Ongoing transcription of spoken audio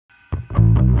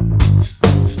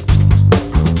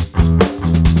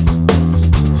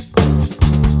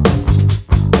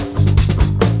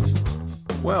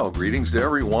Well, greetings to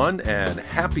everyone and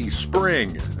happy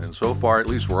spring. And so far, at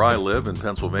least where I live in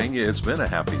Pennsylvania, it's been a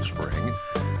happy spring.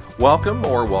 Welcome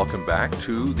back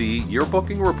to the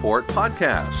Yearbooking Report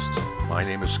podcast. My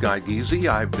name is Scott Giese.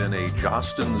 I've been a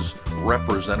Jostens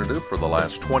representative for the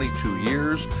last 22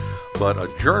 years, but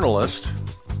a journalist,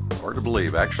 hard to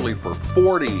believe, actually for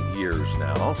 40 years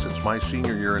now, since my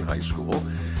senior year in high school.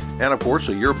 And of course,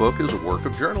 a yearbook is a work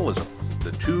of journalism.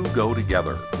 The two go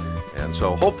together. And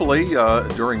so hopefully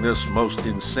during this most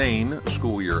insane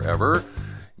school year ever,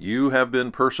 you have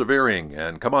been persevering.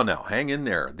 And come on now, hang in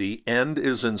there. The end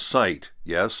is in sight.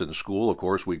 Yes, in school, of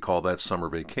course, we call that summer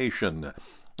vacation.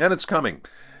 And it's coming.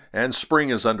 And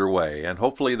spring is underway. And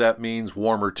hopefully that means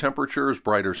warmer temperatures,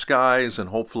 brighter skies, and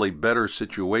hopefully better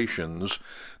situations,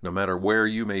 no matter where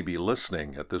you may be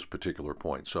listening at this particular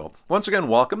point. So once again,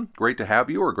 welcome. Great to have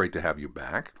you, or great to have you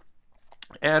back.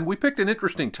 And we picked an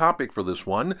interesting topic for this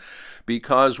one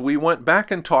because we went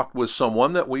back and talked with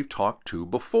someone that we've talked to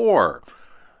before.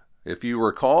 If you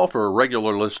recall, for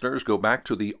regular listeners, go back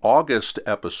to the August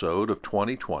episode of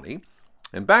 2020.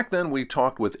 And back then we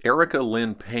talked with Erika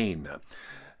Lin Payne.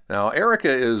 Now, Erika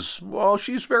is, well,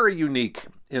 she's very unique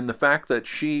in the fact that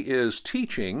she is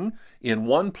teaching in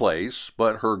one place,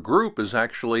 but her group is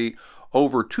actually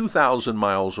over 2,000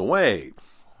 miles away.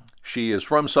 She is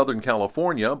from Southern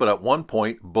California, but at one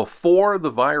point, before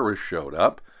the virus showed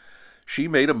up, she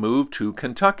made a move to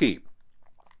Kentucky.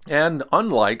 And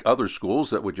unlike other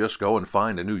schools that would just go and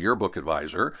find a new yearbook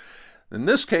advisor, in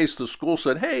this case, the school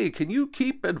said, hey, can you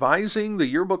keep advising the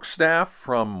yearbook staff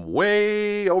from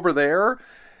way over there?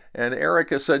 And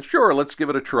Erika said, sure, let's give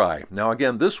it a try. Now,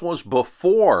 again, this was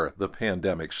before the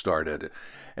pandemic started.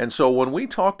 And so when we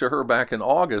talked to her back in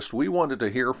August, we wanted to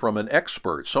hear from an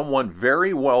expert, someone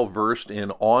very well versed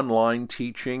in online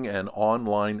teaching and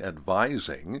online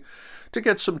advising, to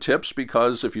get some tips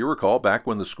because, if you recall, back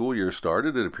when the school year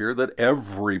started, it appeared that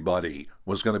everybody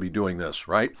was going to be doing this,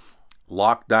 right?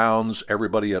 Lockdowns,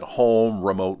 everybody at home,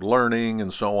 remote learning,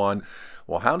 and so on.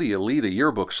 Well, how do you lead a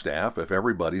yearbook staff if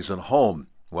everybody's at home?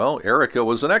 Well, Erika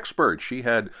was an expert. She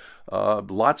had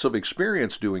lots of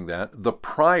experience doing that the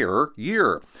prior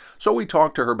year. So we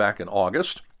talked to her back in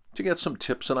August to get some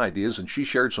tips and ideas, and she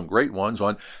shared some great ones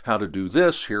on how to do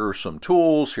this. Here are some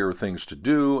tools, here are things to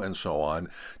do, and so on,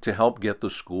 to help get the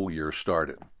school year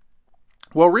started.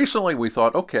 Well, recently we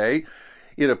thought, okay,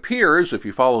 it appears, if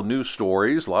you follow news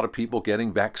stories, a lot of people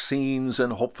getting vaccines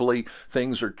and hopefully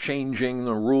things are changing,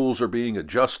 the rules are being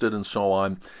adjusted and so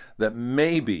on, that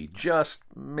maybe, just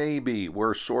maybe,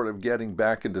 we're sort of getting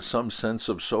back into some sense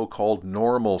of so-called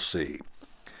normalcy.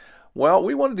 Well,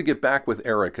 we wanted to get back with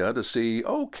Erika to see,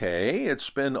 okay, it's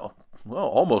been, well,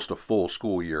 almost a full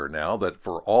school year now that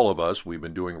for all of us, we've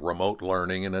been doing remote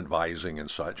learning and advising and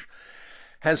such.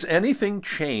 Has anything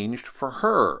changed for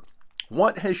her?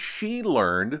 What has she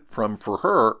learned from, for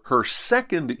her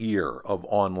second year of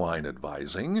online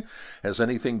advising? Has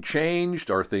anything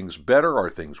changed? Are things better? Are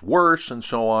things worse? And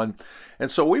so on. And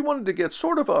so we wanted to get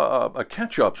sort of a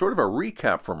catch-up, sort of a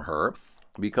recap from her,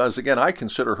 because, again, I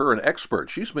consider her an expert.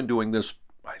 She's been doing this,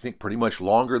 I think, pretty much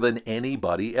longer than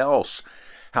anybody else.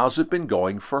 How's it been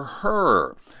going for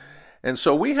her? And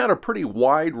so we had a pretty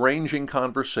wide-ranging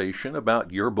conversation about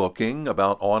yearbooking,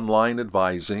 about online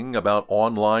advising, about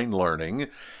online learning,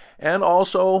 and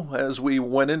also, as we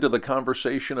went into the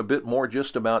conversation, a bit more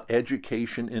just about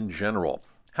education in general.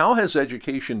 How has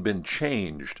education been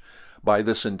changed by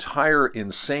this entire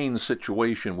insane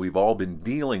situation we've all been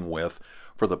dealing with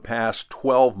for the past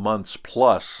 12 months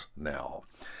plus now?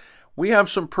 We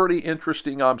have some pretty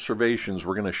interesting observations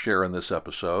we're going to share in this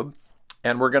episode.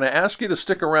 And we're going to ask you to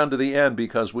stick around to the end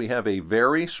because we have a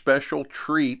very special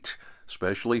treat,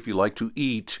 especially if you like to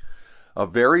eat, a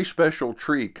very special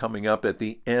treat coming up at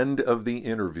the end of the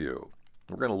interview.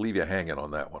 We're going to leave you hanging on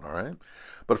that one, all right?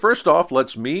 But first off,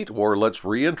 let's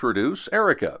reintroduce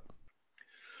Erika.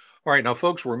 All right, now,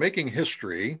 folks, we're making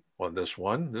history on this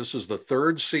one. This is the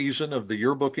third season of the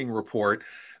Yearbooking Report.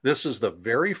 This is the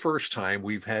very first time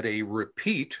we've had a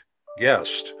repeat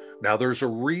guest. Now, there's a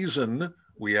reason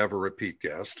we have a repeat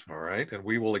guest, all right? And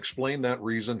we will explain that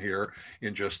reason here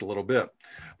in just a little bit.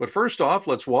 But first off,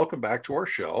 let's welcome back to our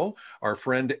show our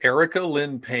friend Erika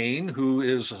Lin Payne, who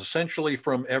is essentially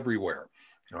from everywhere,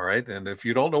 all right? And if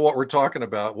you don't know what we're talking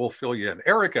about, we'll fill you in.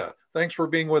 Erika, thanks for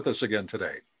being with us again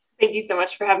today. Thank you so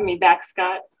much for having me back,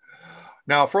 Scott.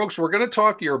 Now, folks, we're going to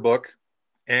talk yearbook,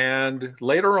 and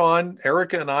later on,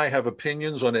 Erika and I have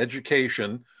opinions on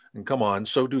education, and come on,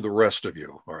 so do the rest of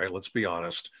you, all right? Let's be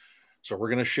honest. So we're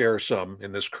going to share some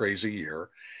in this crazy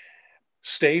year.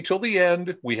 Stay till the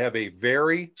end. We have a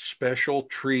very special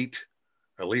treat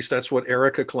At least that's what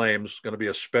Erika claims. Going to be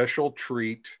a special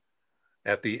treat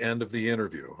at the end of the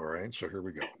interview. All right, so here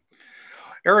we go.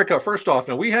 Erika, first off,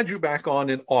 now we had you back on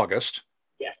in August.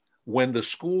 Yes. When the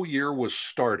school year was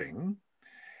starting,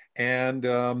 and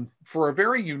for a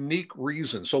very unique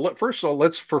reason. So first of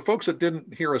all, for folks that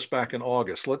didn't hear us back in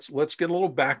August, let's get a little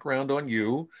background on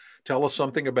you. Tell us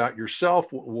something about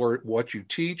yourself, what you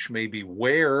teach, maybe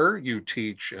where you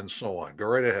teach, and so on. Go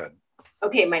right ahead.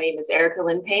 Okay, my name is Erika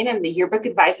Lin Payne. I'm the yearbook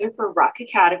advisor for Rock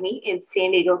Academy in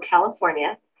San Diego,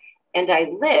 California, and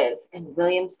I live in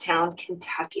Williamstown,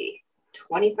 Kentucky,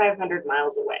 2,500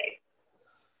 miles away.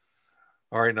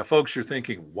 All right, now folks, you're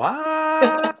thinking,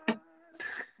 what?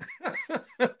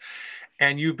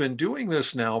 And you've been doing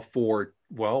this now for,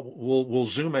 well, we'll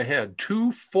zoom ahead,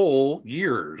 2 full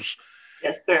years.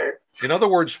 Yes, sir. In other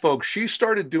words, folks, she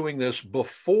started doing this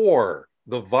before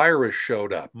the virus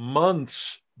showed up,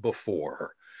 months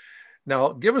before. Now,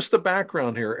 give us the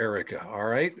background here, Erika. All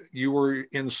right. You were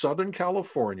in Southern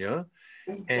California,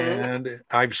 and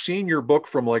I've seen your book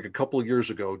from like a couple of years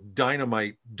ago,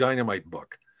 Dynamite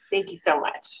book. Thank you so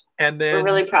much. And then we're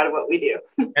really proud of what we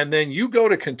do. And then you go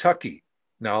to Kentucky.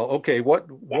 Now, okay,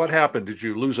 what happened? Did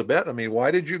you lose a bet? I mean, why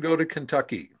did you go to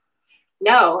Kentucky?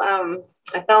 No,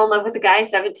 I fell in love with a guy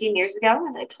 17 years ago,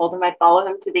 and I told him I'd follow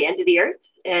him to the end of the earth.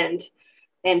 And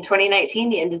in 2019,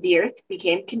 the end of the earth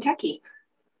became Kentucky.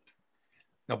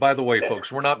 Now, by the way,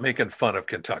 folks, we're not making fun of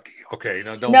Kentucky. Okay,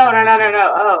 now don't. No.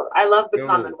 Oh, I love the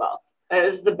Commonwealth. It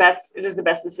is the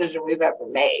best decision we've ever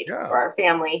made for our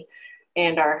family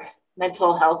and our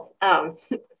mental health.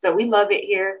 So we love it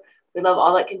here. We love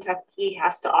all that Kentucky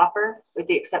has to offer, with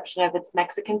the exception of its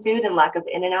Mexican food and lack of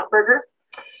In-N-Out burger.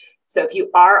 So if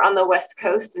you are on the West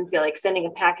Coast and feel like sending a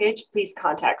package, please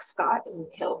contact Scott and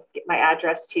he'll get my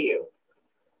address to you.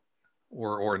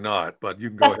 Or not, but you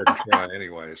can go ahead and try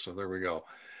anyway. So there we go.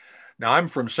 Now, I'm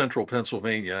from Central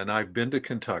Pennsylvania, and I've been to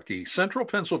Kentucky. Central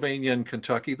Pennsylvania and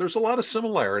Kentucky, there's a lot of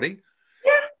similarity.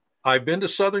 Yeah. I've been to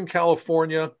Southern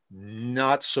California,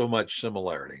 not so much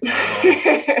similarity.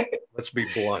 Let's be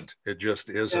blunt. It just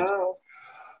isn't. No.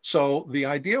 So the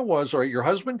idea was, all right, your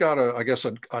husband got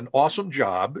an awesome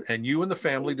job, and you and the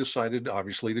family decided,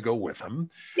 obviously, to go with him.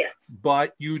 Yes.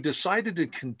 But you decided to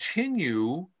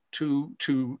continue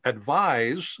to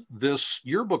advise this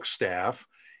yearbook staff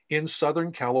in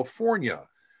Southern California.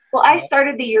 Well, I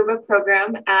started the yearbook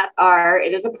program at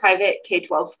it is a private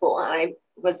K-12 school, and I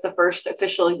was the first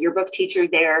official yearbook teacher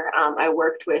there. I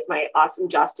worked with my awesome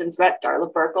Jostens rep,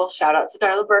 Darla Burkle, shout out to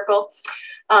Darla Burkle,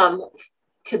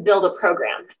 to build a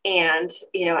program. And,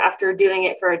 after doing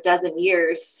it for a dozen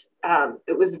years,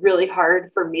 it was really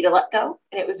hard for me to let go,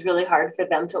 and it was really hard for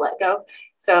them to let go.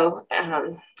 So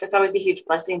it's always a huge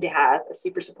blessing to have a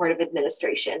super supportive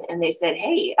administration. And they said,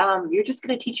 hey, you're just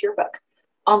going to teach yearbook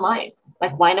online.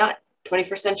 Like, why not?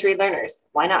 21st century learners.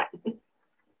 Why not?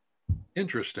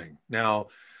 Interesting. Now,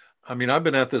 I mean, I've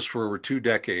been at this for over 2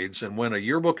 decades. And when a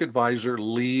yearbook advisor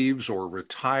leaves or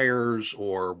retires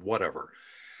or whatever,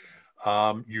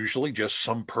 usually just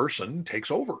some person takes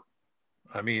over.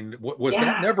 I mean, was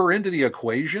that never into the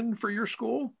equation for your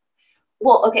school?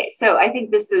 Well, okay. So I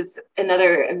think this is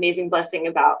another amazing blessing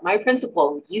about my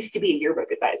principal used to be a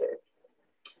yearbook advisor.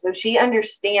 So she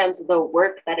understands the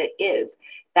work that it is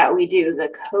that we do,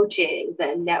 the coaching,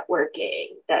 the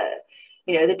networking,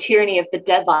 the tyranny of the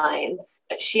deadlines.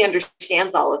 She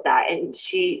understands all of that. And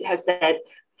she has said,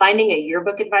 finding a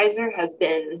yearbook advisor has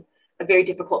been a very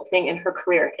difficult thing in her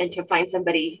career. And to find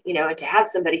somebody, and to have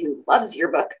somebody who loves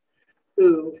yearbook,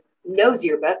 who knows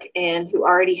yearbook, and who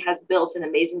already has built an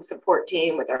amazing support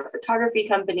team with our photography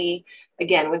company,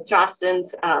 again, with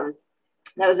Jostens,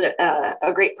 that was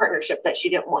a great partnership that she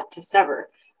didn't want to sever.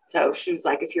 So she was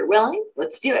like, if you're willing,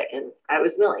 let's do it. And I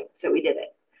was willing. So we did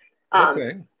it.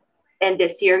 Okay. And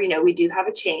this year, we do have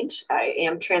a change. I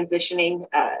am transitioning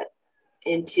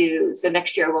so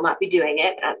next year I will not be doing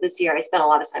it. This year I spent a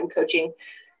lot of time coaching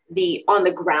the on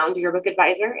the ground yearbook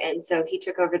advisor. And so he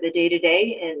took over the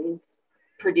day-to-day and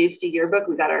produced a yearbook.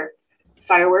 We got our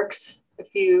fireworks a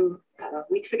few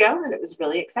weeks ago, and it was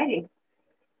really exciting.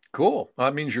 Cool.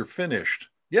 That means you're finished.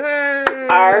 Yay!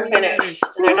 Are finished.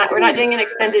 We're not doing an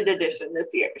extended edition this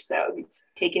year, so he's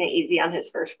taking it easy on his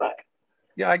first book.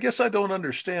 Yeah, I guess I don't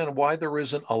understand why there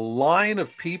isn't a line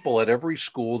of people at every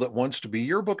school that wants to be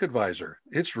yearbook advisor.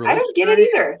 It's really I don't get it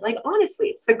either. Like, honestly,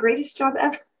 it's the greatest job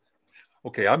ever.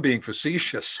 Okay, I'm being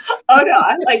facetious. Oh no,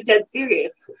 I'm like dead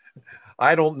serious.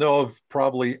 I don't know of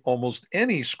probably almost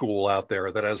any school out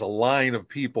there that has a line of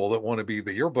people that want to be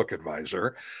the yearbook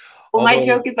advisor. Well, my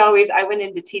joke is always, I went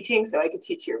into teaching so I could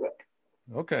teach yearbook.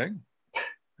 Okay.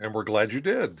 And we're glad you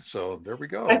did. So there we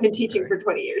go. I've been teaching for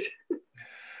 20 years.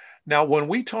 Now, when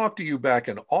we talked to you back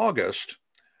in August,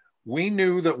 we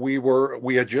knew that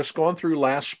we had just gone through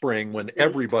last spring when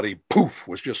everybody, poof,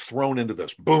 was just thrown into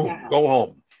this. Boom, Yeah. go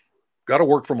home. Got to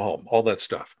work from home, all that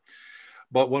stuff.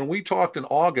 But when we talked in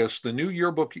August, the new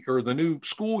yearbook or the new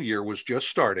school year was just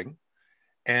starting.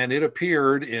 And it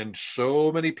appeared in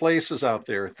so many places out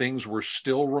there, things were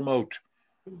still remote.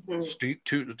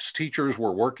 Teachers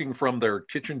were working from their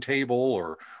kitchen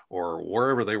table or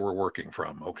wherever they were working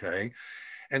from. Okay.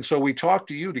 And so we talked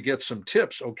to you to get some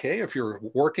tips. Okay. If you're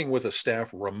working with a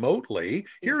staff remotely,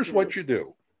 here's what you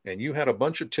do. And you had a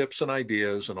bunch of tips and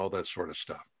ideas and all that sort of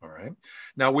stuff. All right.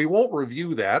 Now, we won't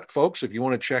review that, folks. If you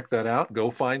want to check that out,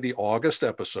 go find the August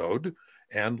episode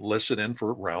and listen in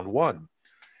for round 1.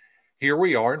 Here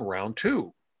we are in round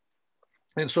 2.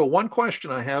 And so one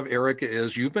question I have, Erika,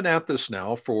 is you've been at this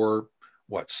now for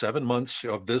what, 7 months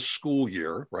of this school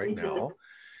year right now.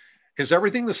 Is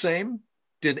everything the same?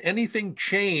 Did anything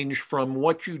change from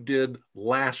what you did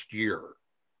last year?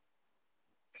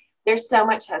 There's so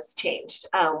much has changed.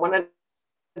 One of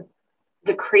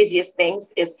the craziest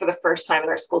things is for the first time in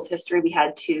our school's history, we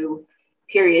had 2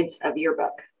 periods of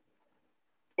yearbook.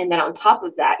 And then on top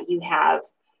of that, you have,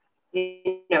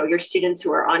 your students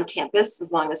who are on campus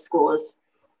as long as school is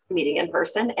meeting in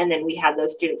person. And then we had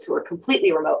those students who are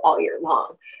completely remote all year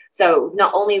long. So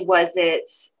not only was it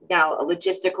now a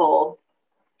logistical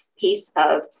piece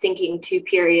of syncing 2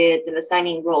 periods and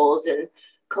assigning roles and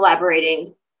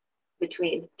collaborating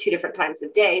between 2 different times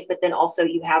of day, but then also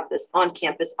you have this on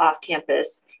campus, off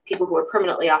campus, people who are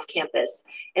permanently off campus.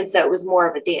 And so it was more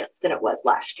of a dance than it was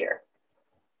last year.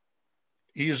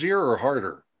 Easier or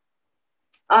harder?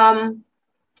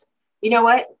 You know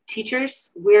what?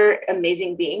 Teachers, we're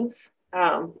amazing beings,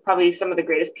 probably some of the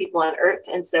greatest people on earth.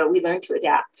 And so we learn to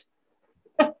adapt.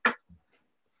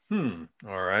 All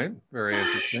right. Very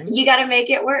interesting. You got to make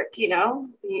it work.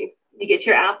 You get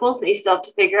your apples and you still have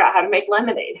to figure out how to make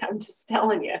lemonade. I'm just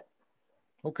telling you.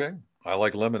 Okay. I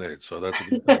like lemonade, so that's a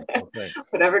good thing. Okay.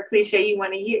 Whatever cliche you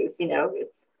want to use,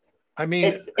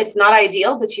 it's not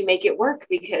ideal, but you make it work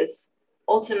because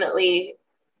ultimately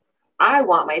I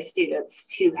want my students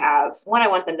to have, I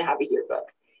want them to have a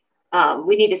yearbook.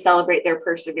 We need to celebrate their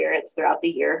perseverance throughout the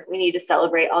year. We need to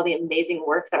celebrate all the amazing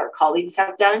work that our colleagues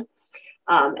have done,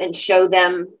 and show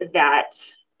them that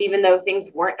even though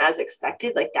things weren't as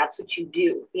expected, like that's what you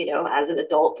do, as an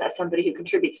adult, as somebody who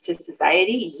contributes to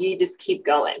society, you just keep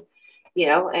going,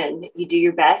 and you do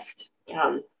your best.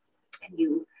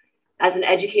 You, as an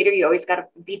educator, you always got to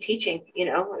be teaching,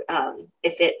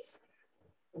 if it's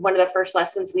one of the first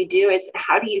lessons we do is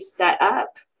how do you set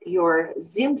up your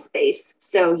Zoom space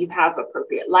so you have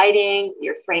appropriate lighting,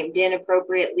 you're framed in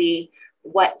appropriately.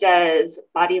 What does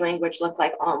body language look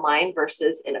like online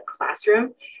versus in a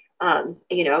classroom? I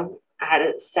had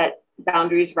to set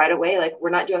boundaries right away. Like, we're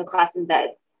not doing class in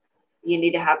bed. You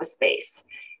need to have a space.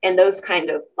 And those kind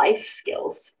of life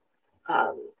skills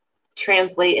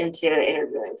translate into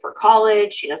interviewing for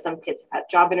college. Some kids have had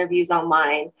job interviews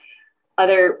online.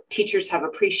 Other teachers have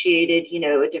appreciated,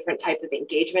 a different type of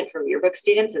engagement from yearbook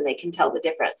students, and they can tell the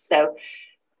difference. So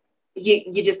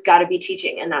you just got to be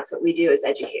teaching. And that's what we do as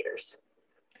educators.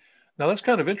 Now, that's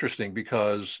kind of interesting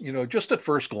because, just at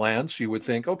first glance, you would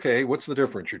think, okay, what's the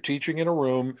difference? You're teaching in a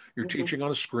room, you're teaching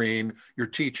on a screen, you're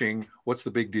teaching. What's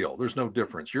the big deal? There's no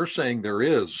difference. You're saying there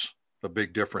is a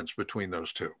big difference between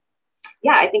those two.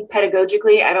 Yeah, I think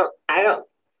pedagogically,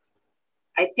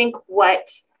 I think what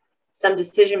some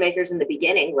decision makers in the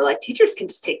beginning were like, teachers can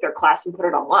just take their class and put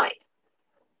it online.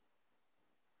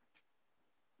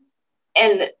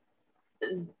 And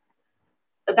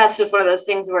that's just one of those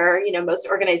things where, most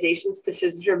organizations'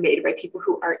 decisions are made by people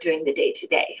who aren't doing the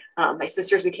day-to-day. My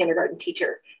sister's a kindergarten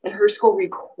teacher, and her school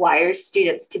requires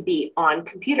students to be on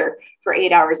computer for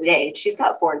 8 hours a day. She's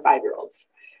got 4 and 5-year-olds.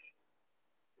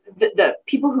 The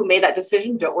people who made that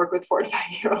decision don't work with 4 and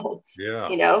 5-year-olds,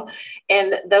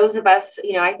 and those of us,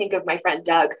 I think of my friend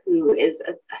Doug, who is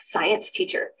a science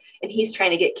teacher, and he's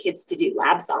trying to get kids to do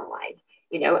labs online,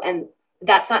 and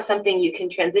that's not something you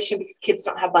can transition because kids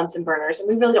don't have Bunsen burners, and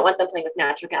we really don't want them playing with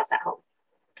natural gas at home.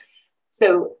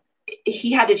 So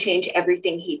he had to change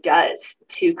everything he does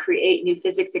to create new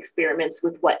physics experiments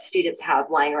with what students have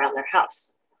lying around their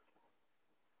house.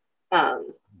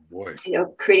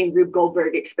 Creating Rube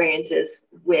Goldberg experiences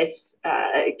with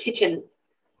kitchen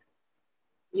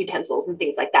utensils and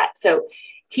things like that. So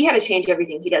he had to change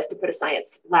everything he does to put a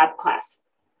science lab class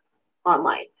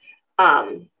online.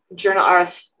 Our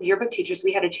yearbook teachers,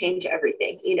 we had to change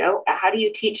everything. How do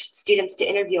you teach students to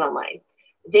interview online?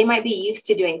 They might be used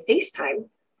to doing FaceTime,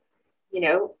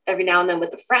 every now and then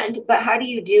with a friend, but how do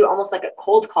you do almost like a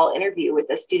cold call interview with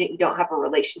a student you don't have a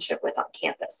relationship with on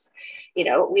campus?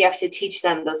 We have to teach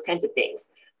them those kinds of things.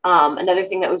 Another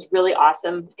thing that was really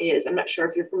awesome is, I'm not sure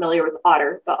if you're familiar with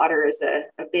Otter, but Otter is a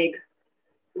big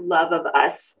love of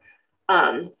us.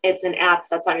 It's an app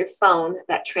that's on your phone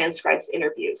that transcribes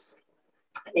interviews.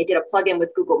 And they did a plugin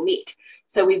with Google Meet.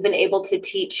 So we've been able to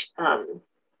teach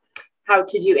how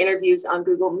to do interviews on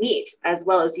Google Meet, as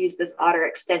well as use this Otter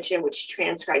extension, which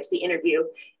transcribes the interview.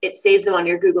 It saves them on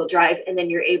your Google Drive, and then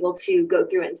you're able to go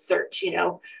through and search.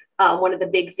 One of the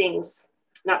big things,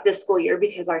 not this school year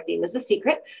because our theme is a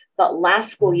secret, but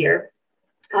last school year,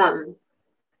 I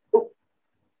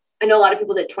know a lot of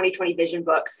people did 2020 vision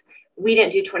books. We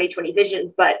didn't do 2020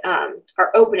 vision, but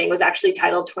our opening was actually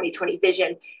titled 2020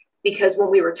 vision, because when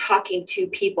we were talking to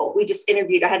people, we just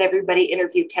interviewed, I had everybody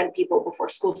interview 10 people before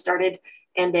school started,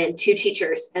 and then 2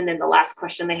 teachers. And then the last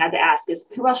question they had to ask is,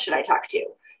 who else should I talk to?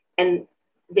 And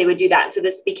they would do that. And so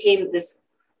this became this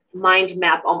mind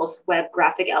map, almost web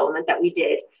graphic element that we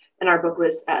did. And our book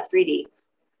was 3D.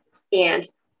 And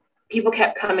people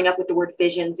kept coming up with the word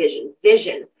vision, vision,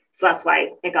 vision. So that's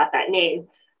why I got that name.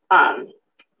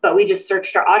 But we just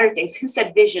searched our Otter things. Who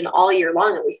said vision all year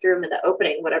long? And we threw them in the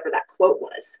opening, whatever that quote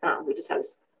was. We just have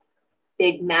this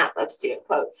big map of student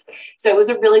quotes. So it was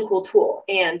a really cool tool.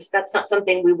 And that's not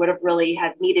something we would have really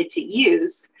had needed to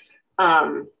use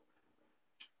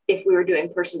if we were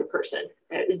doing person to person.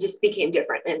 It just became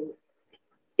different and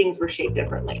things were shaped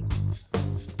differently.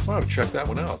 I'll have to check that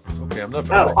one out. Okay, I'm not.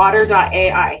 Oh,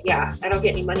 Otter.ai. Yeah, I don't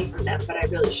get any money from them, but I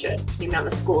really should. The amount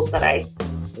of schools that I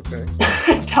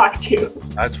talk to.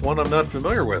 That's one I'm not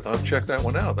familiar with. I'll check that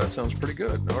one out. That sounds pretty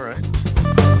good. All right.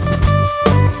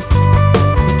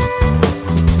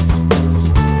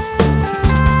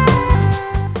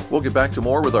 We'll get back to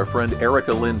more with our friend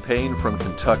Erika Lin Payne from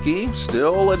Kentucky,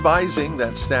 still advising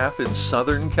that staff in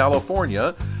Southern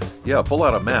California. Yeah, pull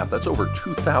out a map. That's over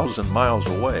 2,000 miles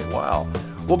away. Wow.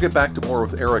 We'll get back to more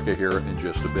with Erika here in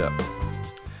just a bit.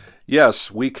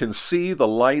 Yes, we can see the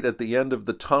light at the end of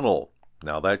the tunnel.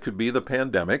 Now, that could be the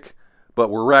pandemic, but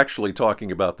we're actually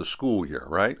talking about the school year,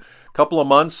 right? Couple of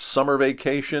months, summer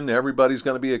vacation, everybody's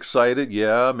going to be excited.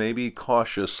 Yeah, maybe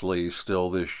cautiously still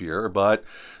this year, but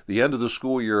the end of the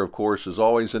school year, of course, is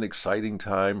always an exciting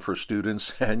time for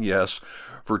students and, yes,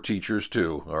 for teachers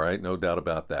too, all right? No doubt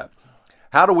about that.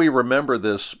 How do we remember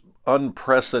this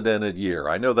unprecedented year?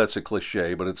 I know that's a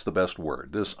cliche, but it's the best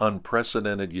word, this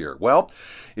unprecedented year. Well,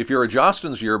 if you're a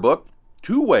Jostens yearbook,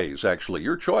 2 ways, actually,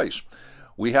 your choice.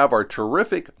 We have our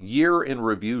terrific Year in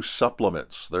Review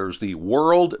supplements. There's the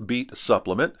World Beat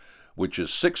supplement, which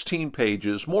is 16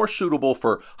 pages, more suitable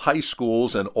for high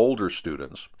schools and older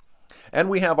students. And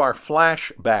we have our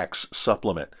Flashbacks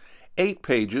supplement, 8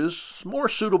 pages, more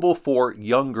suitable for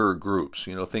younger groups.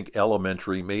 Think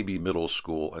elementary, maybe middle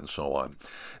school, and so on.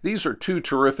 These are 2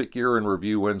 terrific Year in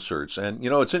Review inserts. And,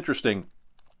 it's interesting.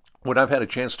 When I've had a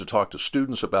chance to talk to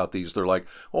students about these, they're like,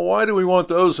 well, why do we want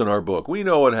those in our book? We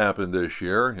know what happened this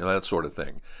year, that sort of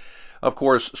thing. Of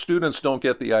course, students don't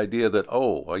get the idea that,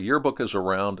 a yearbook is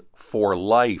around for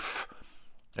life.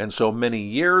 And so many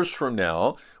years from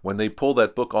now, when they pull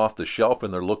that book off the shelf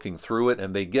and they're looking through it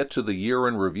and they get to the Year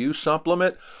in Review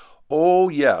supplement, oh,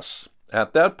 yes.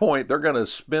 At that point, they're going to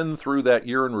spin through that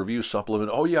Year in Review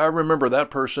supplement. Oh, yeah, I remember that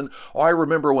person. Oh, I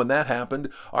remember when that happened.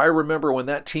 I remember when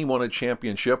that team won a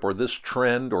championship, or this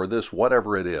trend, or this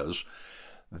whatever it is.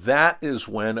 That is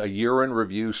when a Year in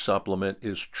Review supplement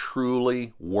is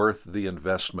truly worth the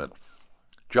investment.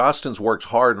 Jostens works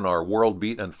hard on our World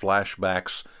Beat and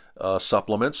Flashbacks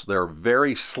supplements. They're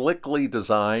very slickly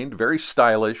designed, very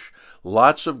stylish,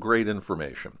 lots of great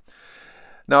information.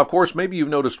 Now, of course, maybe you've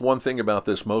noticed one thing about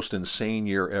this most insane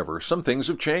year ever. Some things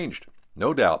have changed,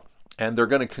 no doubt, and they're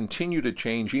going to continue to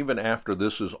change even after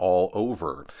this is all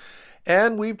over.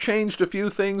 And we've changed a few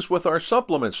things with our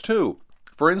supplements, too.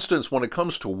 For instance, when it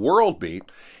comes to World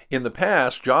Beat, in the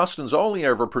past, Jostens only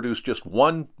ever produced just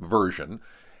one version,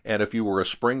 and if you were a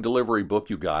spring delivery book,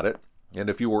 you got it. And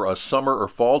if you were a summer or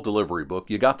fall delivery book,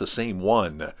 you got the same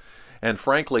one. And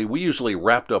frankly, we usually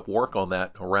wrapped up work on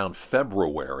that around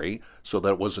February, so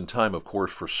that it was in time, of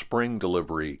course, for spring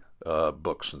delivery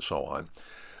books and so on.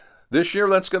 This year,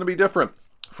 that's going to be different.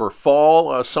 For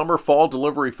summer, fall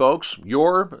delivery folks,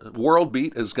 your World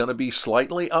Beat is going to be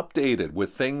slightly updated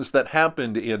with things that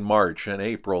happened in March and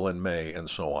April and May and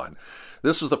so on.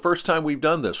 This is the first time we've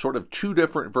done this, sort of 2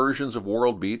 different versions of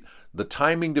World Beat, the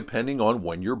timing depending on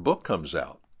when your book comes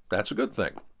out. That's a good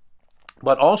thing.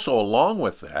 But also along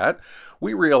with that,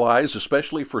 we realize,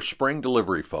 especially for spring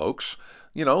delivery folks,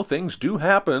 things do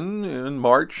happen in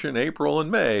March and April and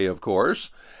May, of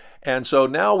course. And so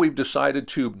now we've decided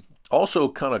to also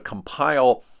kind of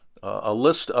compile a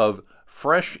list of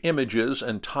fresh images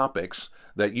and topics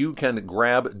that you can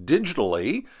grab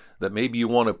digitally that maybe you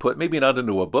want to put, maybe not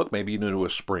into a book, maybe into a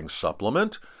spring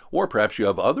supplement, or perhaps you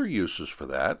have other uses for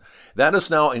that. That is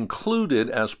now included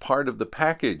as part of the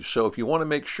package. So if you want to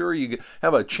make sure you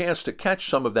have a chance to catch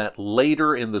some of that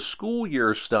later in the school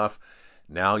year stuff,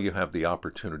 now you have the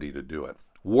opportunity to do it.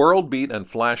 World Beat and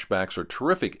flashbacks are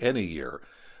terrific any year,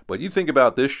 but you think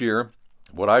about this year,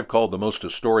 what I've called the most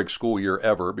historic school year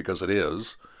ever, because it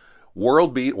is.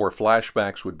 World Beat or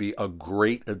flashbacks would be a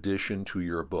great addition to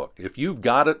your book. If you've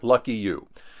got it, lucky you.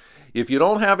 If you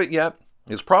don't have it yet,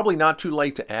 it's probably not too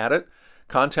late to add it.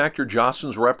 Contact your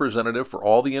Jostens representative for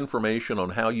all the information on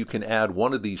how you can add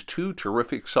one of these two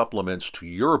terrific supplements to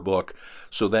your book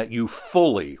so that you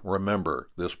fully remember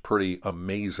this pretty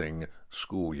amazing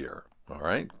school year. All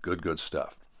right, good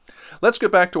stuff. Let's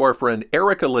get back to our friend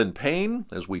Erika Lin Payne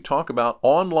as we talk about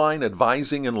online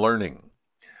advising and learning.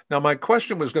 Now, my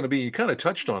question was going to be, you kind of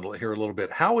touched on it here a little bit.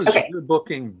 How is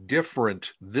Yearbooking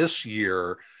different this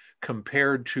year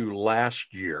compared to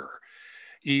last year,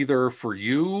 either for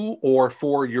you or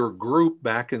for your group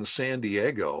back in San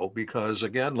Diego? Because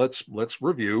again, let's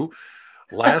review.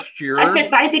 Last year, I'm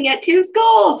advising at 2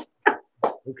 schools.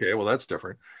 Okay, well, that's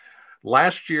different.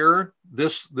 Last year,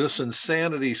 this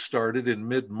insanity started in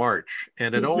mid-March,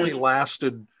 and it only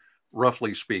lasted,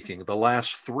 roughly speaking, the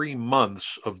last 3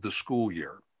 months of the school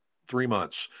year. 3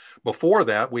 months. Before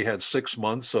that, we had 6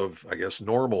 months of, I guess,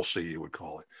 normalcy, you would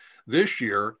call it. This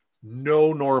year,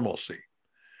 no normalcy.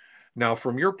 Now,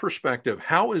 from your perspective,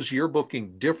 how is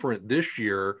Yearbooking different this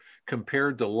year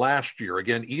compared to last year?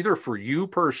 Again, either for you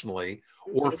personally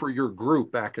or for your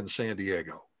group back in San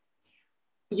Diego.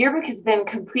 Yearbook has been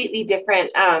completely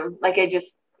different. Like I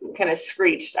just kind of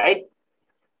screeched. I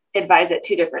advise at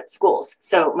 2 different schools.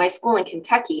 So my school in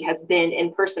Kentucky has been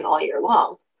in person all year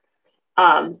long.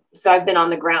 So I've been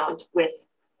on the ground with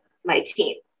my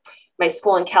team. My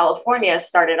school in California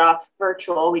started off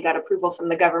virtual. We got approval from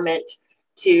the government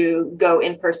to go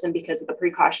in person because of the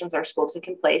precautions our school took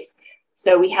in place.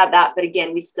 So we had that, but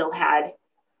again, we still had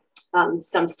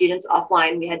some students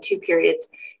offline. We had 2 periods.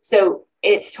 So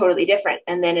it's totally different.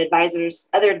 And then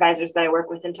other advisors that I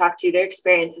work with and talk to, their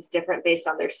experience is different based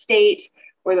on their state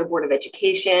or their Board of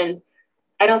Education.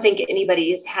 I don't think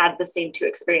anybody has had the same 2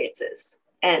 experiences.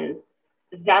 And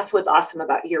that's what's awesome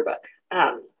about Yearbook.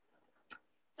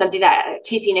 Something that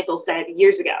Casey Nichols said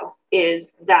years ago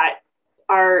is that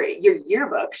your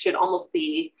yearbook should almost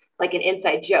be like an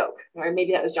inside joke, or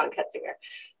maybe that was John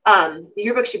Cutzinger. The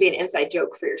yearbook should be an inside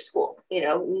joke for your school. You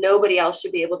know, nobody else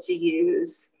should be able to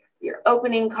use your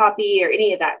opening copy or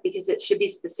any of that because it should be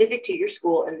specific to your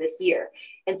school in this year.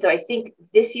 And so I think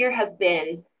this year has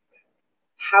been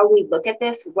how we look at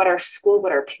this, what our school,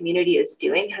 what our community is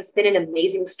doing has been an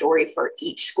amazing story for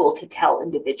each school to tell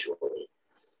individually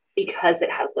because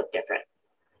it has looked different.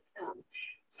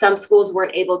 Some schools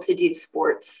weren't able to do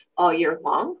sports all year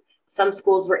long. Some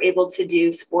schools were able to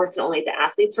do sports and only the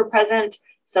athletes were present.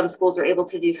 Some schools were able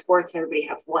to do sports and everybody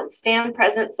have 1 fan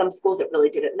present. Some schools, it really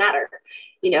didn't matter.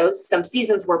 You know, some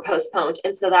seasons were postponed.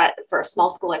 And so that for a small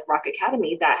school like Rock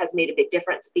Academy, that has made a big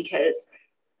difference because,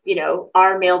 you know,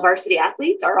 our male varsity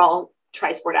athletes are all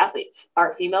tri-sport athletes.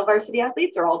 Our female varsity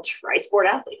athletes are all tri-sport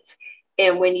athletes.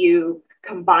 And when you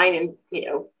combine and, you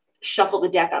know, shuffle the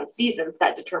deck on seasons,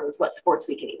 that determines what sports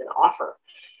we can even offer.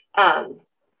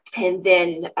 And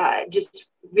then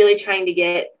just really trying to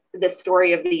get the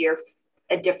story of the year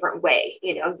a different way.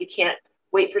 You know, you can't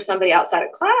wait for somebody outside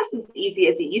of class as easy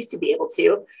as you used to be able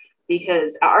to,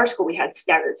 because at our school we had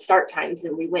staggered start times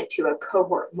and we went to a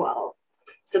cohort well.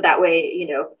 So that way, you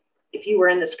know, if you were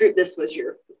in this group, this was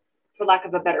your, for lack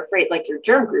of a better phrase, like your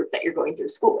germ group that you're going through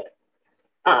school with.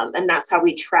 And that's how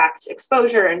we tracked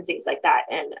exposure and things like that.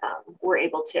 And we're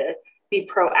able to be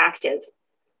proactive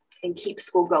and keep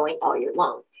school going all year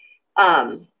long.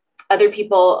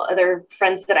 Other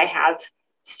friends that I have,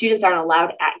 students aren't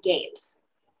allowed at games.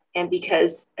 And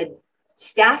because a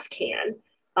staff can,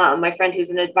 my friend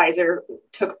who's an advisor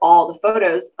took all the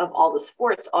photos of all the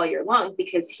sports all year long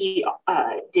because he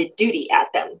did duty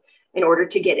at them in order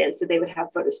to get in. So they would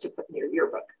have photos to put in their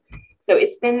yearbook. So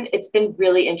it's been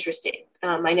really interesting.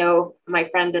 I know my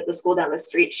friend at the school down the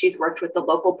street, she's worked with the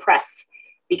local press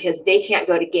because they can't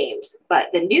go to games, but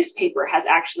the newspaper has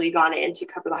actually gone in to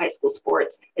cover the high school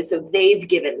sports. And so they've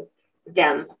given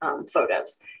them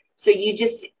photos. So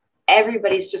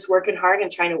everybody's just working hard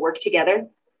and trying to work together.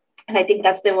 And I think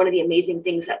that's been one of the amazing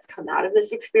things that's come out of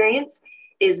this experience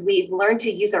is we've learned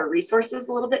to use our resources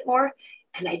a little bit more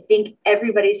And I think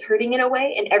everybody's hurting in a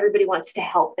way, and everybody wants to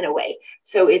help in a way.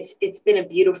 So it's been a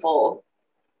beautiful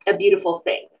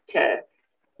thing to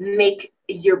make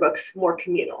yearbooks more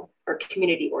communal or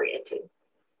community oriented.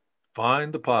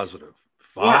 Find the positive.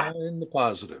 Yeah. Find the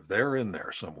positive. They're in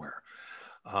there somewhere.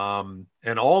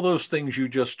 And all those things you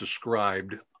just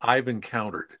described, I've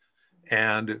encountered.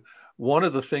 And one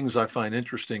of the things I find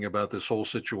interesting about this whole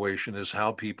situation is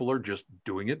how people are just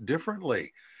doing it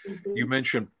differently. You Mm-hmm.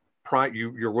 mentioned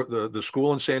the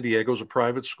school in San Diego is a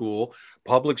private school.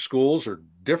 Public schools are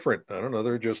different. I don't know.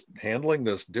 They're just handling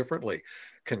this differently.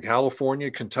 California,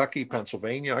 Kentucky,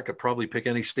 Pennsylvania, I could probably pick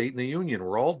any state in the union.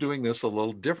 We're all doing this a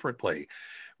little differently,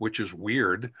 which is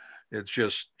weird. It's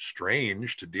just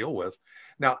strange to deal with.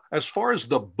 Now, as far as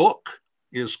the book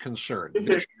is concerned, Mm-hmm.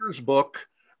 this year's book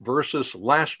versus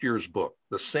last year's book,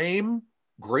 the same,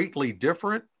 greatly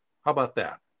different? How about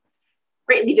that?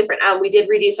 Greatly different. We did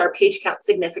reduce our page count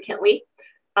significantly.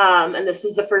 And this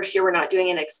is the first year we're not doing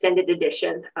an extended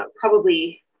edition,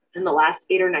 probably in the last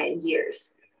 8 or 9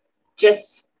 years,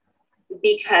 just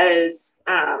because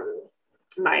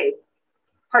my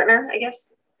partner, I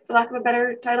guess, for lack of a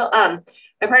better title,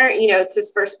 my partner, it's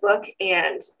his first book,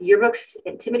 and yearbook's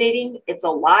intimidating. It's a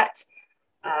lot.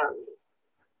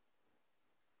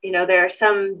 There are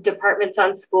some departments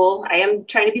on school. I am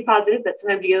trying to be positive, but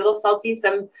sometimes you get a little salty.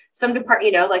 Some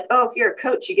department, like, oh, if you're a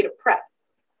coach, you get a prep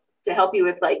to help you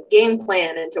with like game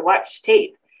plan and to watch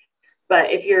tape.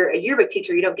 But if you're a yearbook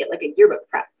teacher, you don't get like a yearbook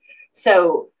prep.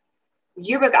 So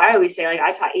yearbook, I always say, like,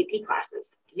 I taught AP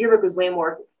classes. Yearbook was way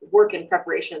more work and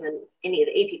preparation than any of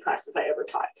the AP classes I ever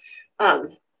taught.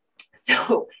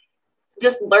 So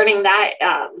just learning that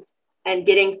and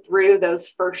getting through those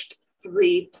first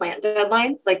 3 plant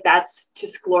deadlines, like, that's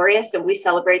just glorious. And we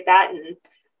celebrate that. And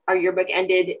our yearbook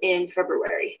ended in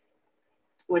February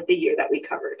with the year that we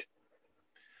covered.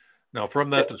 Now,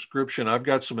 from that description, I've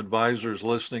got some advisors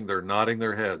listening. They're nodding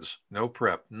their heads. No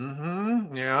prep.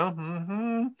 Mm-hmm. Yeah.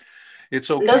 Mm-hmm. It's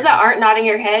okay. And those that aren't nodding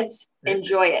your heads,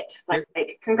 enjoy it. Like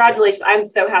congratulations. I'm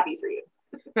so happy for you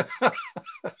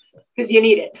because you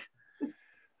need it.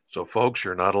 So, folks,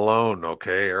 you're not alone.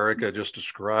 Okay. Erika just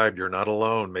described you're not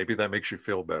alone. Maybe that makes you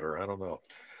feel better. I don't know.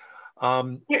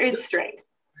 There is strength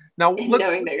now in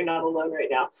knowing that you're not alone right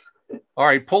now. All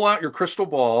right. Pull out your crystal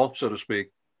ball, so to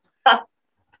speak.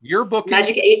 Yearbooking,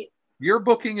 Magic 8.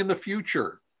 Yearbooking in the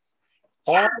future.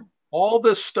 Yeah. All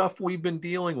this stuff we've been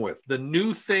dealing with, the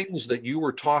new things that you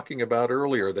were talking about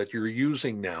earlier that you're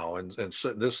using now, and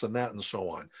so this and that and so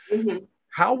on. Mm-hmm.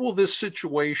 How will this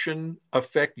situation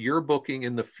affect yearbooking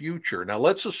in the future? Now,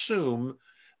 let's assume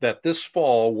that this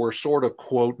fall we're sort of,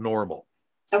 quote, normal.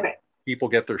 Okay. People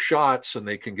get their shots and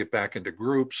they can get back into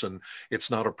groups, and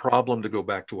it's not a problem to go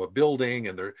back to a building,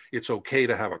 and it's okay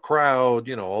to have a crowd,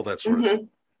 all that sort of stuff.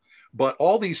 But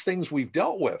all these things we've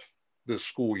dealt with this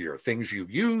school year, things you've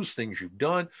used, things you've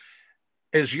done,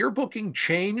 has yearbooking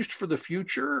changed for the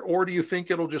future, or do you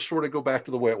think it'll just sort of go back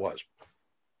to the way it was?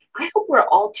 I hope we're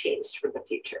all changed for the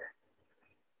future.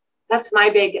 That's my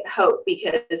big hope,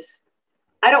 because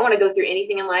I don't want to go through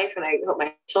anything in life, and I hope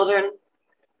my children,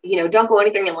 don't go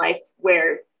anything in life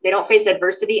where they don't face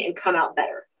adversity and come out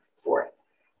better for it.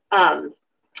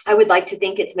 I would like to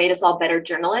think it's made us all better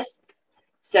journalists.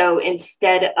 So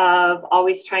instead of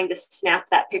always trying to snap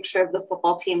that picture of the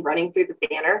football team running through the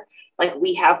banner, like,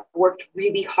 we have worked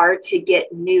really hard to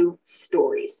get new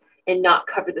stories and not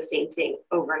cover the same thing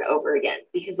over and over again,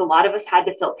 because a lot of us had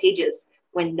to fill pages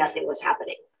when nothing was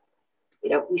happening.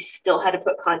 We still had to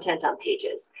put content on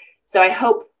pages. So I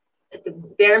hope at the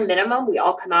bare minimum, we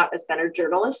all come out as better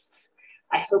journalists.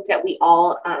 I hope that we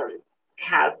all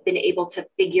have been able to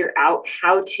figure out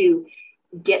how to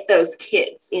get those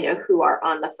kids, who are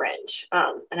on the fringe.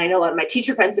 And I know a lot of my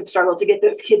teacher friends have struggled to get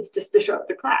those kids just to show up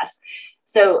to class.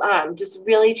 So just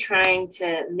really trying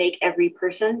to make every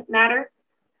person matter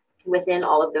within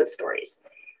all of those stories.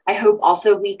 I hope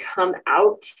also we come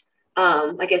out,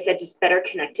 like I said, just better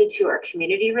connected to our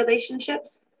community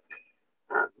relationships.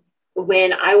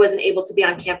 When I wasn't able to be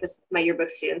on campus with my yearbook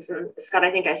students, and Scott,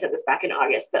 I think I said this back in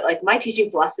August, but like, my teaching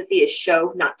philosophy is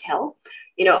show, not tell.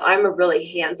 I'm a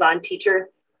really hands-on teacher.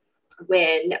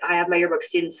 When I have my yearbook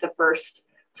students, the first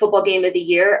football game of the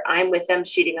year, I'm with them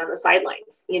shooting on the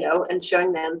sidelines, and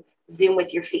showing them zoom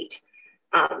with your feet.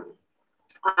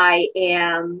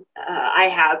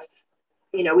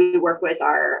 We work with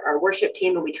our worship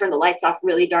team, and we turn the lights off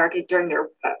really dark during their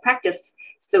practice.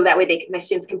 So that way my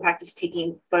students can practice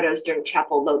taking photos during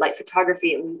chapel, low light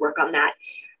photography, and we work on that.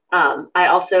 I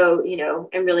also,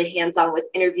 am really hands-on with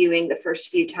interviewing the first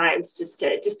few times just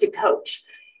to coach.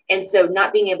 And so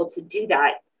not being able to do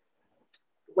that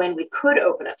when we could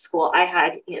open up school, I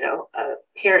had, a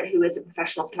parent who is a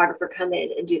professional photographer come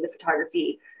in and do the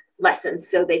photography lessons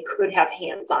so they could have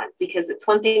hands-on, because it's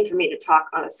one thing for me to talk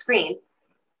on a screen,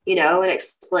 and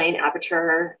explain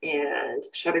aperture and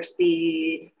shutter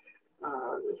speed,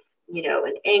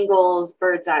 and angles,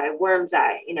 bird's eye, worm's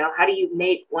eye, how do you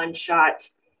make one shot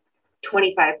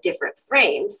 25 different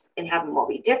frames and have them all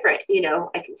be different?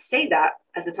 I can say that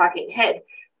as a talking head,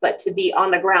 but to be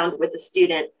on the ground with the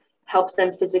student, help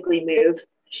them physically move,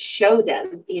 show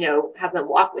them, have them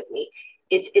walk with me,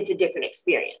 it's a different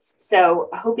experience. So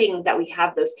hoping that we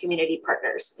have those community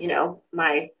partners,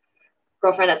 my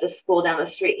girlfriend at the school down the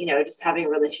street, just having a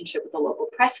relationship with the local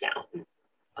press now.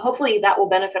 Hopefully that will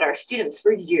benefit our students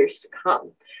for years to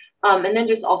come. And then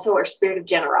just also our spirit of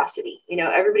generosity,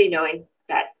 everybody knowing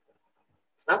that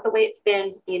it's not the way it's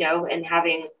been, and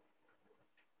having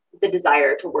the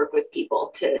desire to work with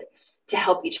people to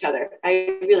help each other.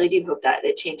 I really do hope that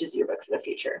it changes Yearbook for the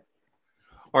future.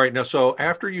 All right. Now, so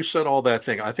after you said all that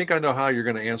thing, I think I know how you're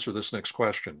going to answer this next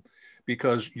question,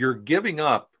 because you're giving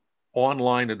up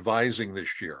online advising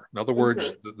this year. In other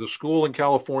words, the school in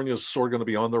California is sort of going to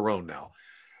be on their own now,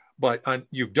 but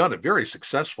you've done it very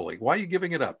successfully. Why are you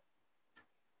giving it up?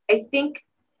 I think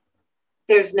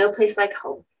there's no place like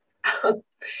home.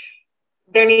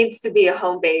 There needs to be a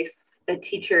home base, a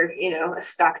teacher, a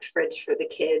stocked fridge for the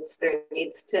kids. There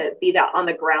needs to be that on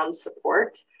the ground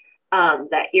support,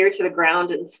 that ear to the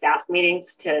ground in staff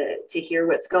meetings to hear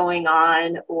what's going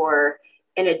on, or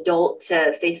an adult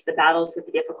to face the battles with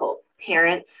the difficult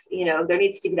parents. There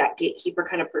needs to be that gatekeeper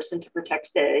kind of person to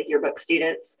protect the Yearbook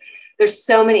students. There's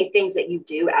so many things that you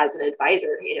do as an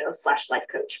advisor, / life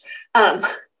coach,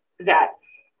 that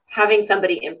having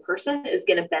somebody in person is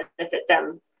going to benefit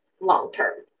them long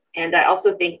term. And I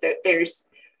also think that there's,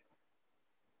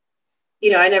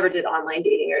 I never did online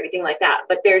dating or anything like that,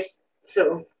 but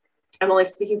so I'm only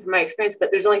speaking from my experience,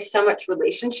 but there's only so much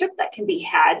relationship that can be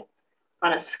had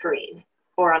on a screen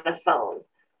or on a phone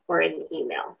or in an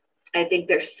email. I think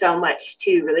there's so much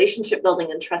to relationship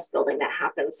building and trust building that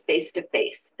happens face to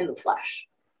face in the flesh.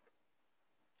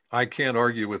 I can't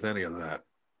argue with any of that.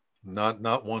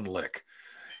 Not one lick.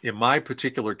 In my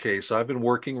particular case, I've been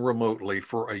working remotely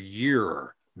for a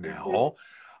year now.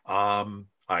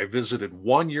 I visited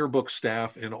one yearbook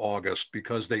staff in August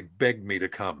because they begged me to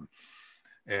come.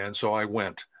 And so I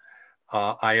went.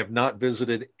 I have not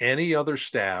visited any other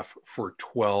staff for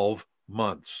 12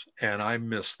 months, and I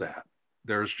miss that.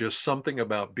 There's just something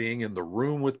about being in the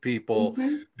room with people,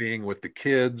 being with the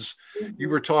kids. You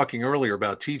were talking earlier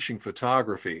about teaching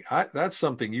photography. That's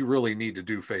something you really need to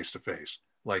do face to face,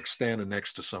 like standing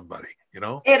next to somebody,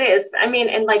 It is. I mean,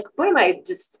 and like one of my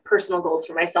just personal goals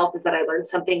for myself is that I learn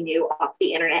something new off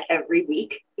the internet every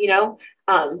week, So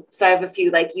I have a few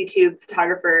like YouTube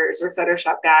photographers or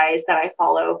Photoshop guys that I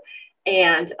follow.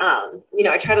 And,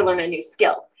 I try to learn a new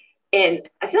skill. And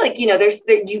I feel like,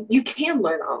 you can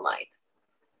learn online,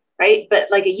 right? But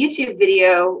like a YouTube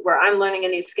video where I'm learning a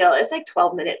new skill, it's like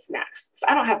 12 minutes max. So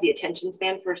I don't have the attention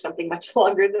span for something much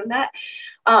longer than that.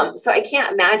 So I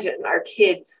can't imagine our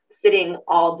kids sitting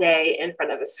all day in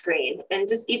front of a screen. And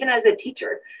just even as a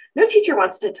teacher, no teacher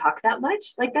wants to talk that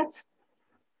much.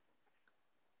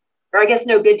 Or I guess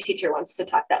no good teacher wants to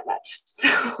talk that much.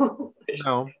 So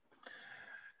no.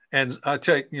 And I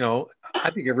tell you, I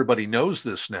think everybody knows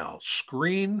this now.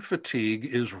 Screen fatigue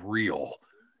is real.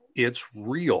 It's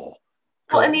real.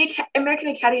 Well, and the American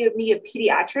Academy of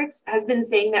Pediatrics has been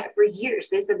saying that for years.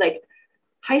 They said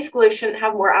high schoolers shouldn't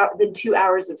have more than 2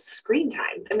 hours of screen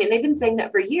time. I mean, they've been saying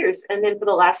that for years. And then for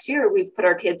the last year, we've put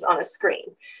our kids on a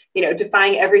screen,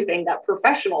 defying everything that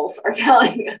professionals are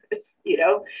telling us,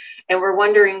 and we're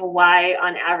wondering why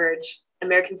on average,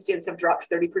 American students have dropped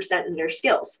 30% in their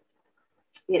skills.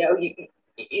 You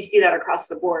see that across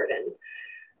the board, and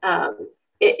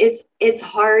it's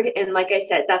hard. And like I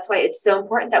said, that's why it's so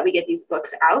important that we get these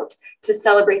books out to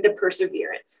celebrate the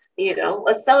perseverance.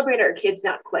 Let's celebrate our kids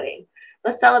not quitting.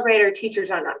 Let's celebrate our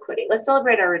teachers on not quitting. Let's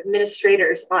celebrate our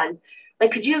administrators on,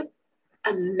 could you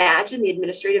imagine the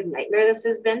administrative nightmare this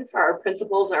has been for our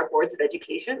principals and our boards of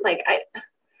education?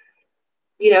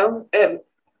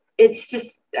 It's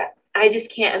just, I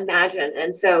just can't imagine.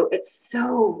 And so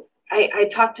I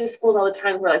talk to schools all the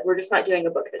time who are like, we're just not doing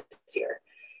a book this year.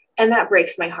 And that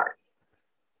breaks my heart.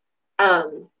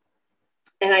 And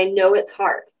I know it's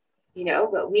hard,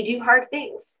 but we do hard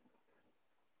things.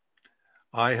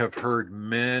 I have heard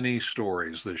many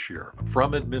stories this year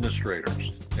from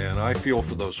administrators, and I feel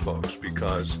for those folks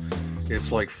because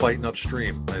it's like fighting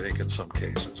upstream, I think, in some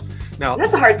cases. Now,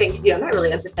 that's a hard thing to do. I'm not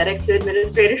really empathetic to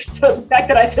administrators, so the fact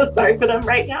that I feel sorry for them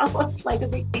right now, it's like a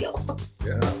big deal.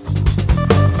 Yeah.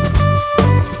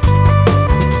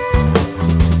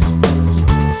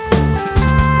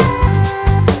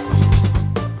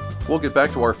 We'll get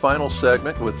back to our final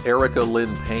segment with Erika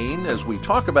Lin Payne as we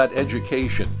talk about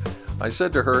education. I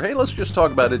said to her, hey, let's just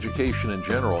talk about education in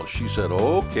general. And she said,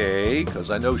 okay, because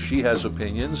I know she has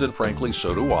opinions, and frankly,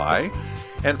 so do I.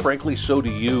 And frankly, so do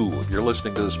you. If you're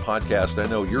listening to this podcast, I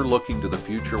know you're looking to the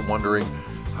future wondering,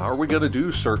 how are we going to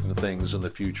do certain things in the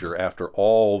future after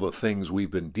all the things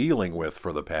we've been dealing with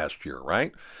for the past year,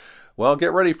 right? Well,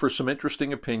 get ready for some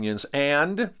interesting opinions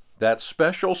and that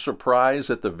special surprise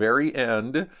at the very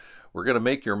end. We're going to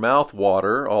make your mouth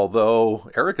water,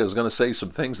 although Erika is going to say some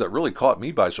things that really caught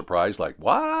me by surprise, like,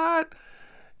 what?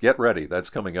 Get ready. That's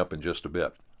coming up in just a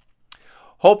bit.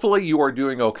 Hopefully you are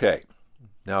doing okay.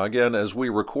 Now, again, as we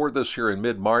record this here in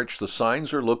mid-March, the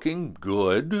signs are looking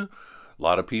good. A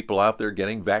lot of people out there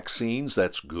getting vaccines.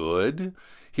 That's good.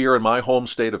 Here in my home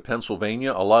state of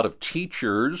Pennsylvania, a lot of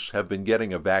teachers have been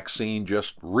getting a vaccine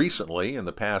just recently in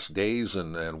the past days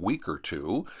and week or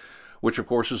two, which of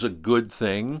course is a good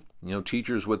thing. You know,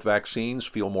 teachers with vaccines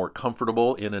feel more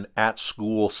comfortable in an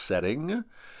at-school setting.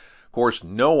 Of course,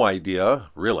 no idea,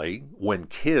 really, when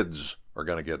kids are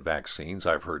going to get vaccines.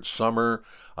 I've heard summer,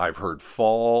 I've heard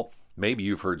fall, maybe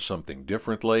you've heard something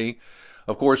differently.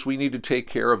 Of course, we need to take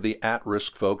care of the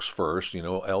at-risk folks first, you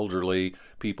know, elderly,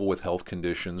 people with health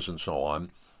conditions and so on.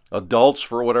 Adults,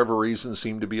 for whatever reason,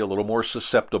 seem to be a little more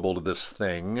susceptible to this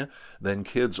thing than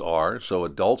kids are. So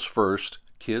adults first,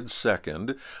 kids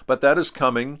second. But that is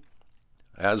coming.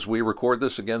 As we record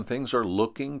this again, things are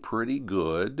looking pretty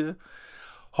good.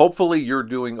 Hopefully you're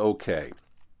doing okay.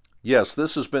 Yes,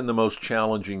 this has been the most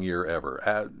challenging year ever.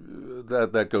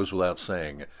 That goes without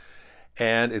saying.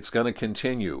 And it's going to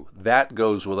continue. That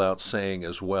goes without saying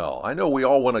as well. I know we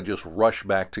all want to just rush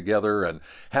back together and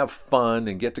have fun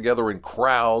and get together in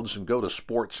crowds and go to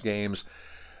sports games.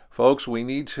 Folks, we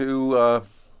need to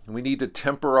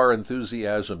temper our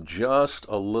enthusiasm just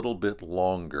a little bit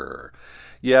longer.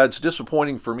 Yeah, it's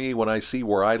disappointing for me when I see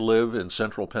where I live in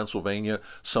central Pennsylvania,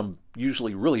 some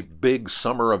usually really big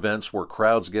summer events where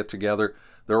crowds get together.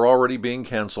 They're already being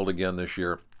canceled again this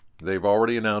year. They've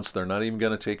already announced they're not even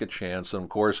going to take a chance. And of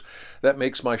course, that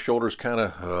makes my shoulders kind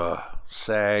of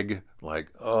sag, like,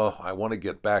 oh, I want to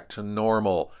get back to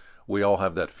normal. We all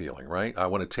have that feeling, right? I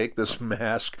want to take this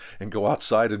mask and go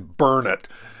outside and burn it,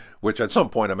 which at some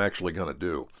point I'm actually going to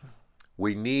do.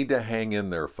 We need to hang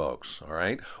in there, folks, all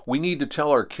right? We need to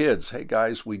tell our kids, hey,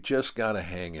 guys, we just got to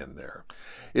hang in there.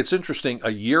 It's interesting,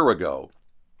 a year ago,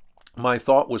 my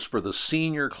thought was for the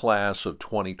senior class of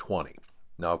 2020.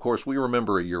 Now, of course, we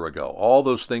remember a year ago, all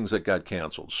those things that got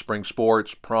canceled, spring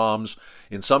sports, proms,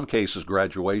 in some cases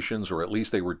graduations, or at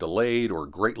least they were delayed or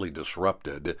greatly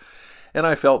disrupted. And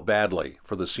I felt badly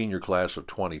for the senior class of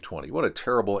 2020. What a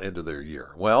terrible end of their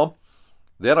year. Well,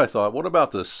 then I thought, what about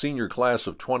the senior class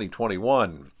of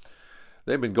 2021?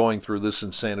 They've been going through this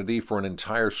insanity for an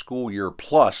entire school year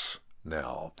plus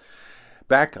now.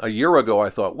 Back a year ago,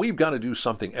 I thought, we've got to do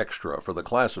something extra for the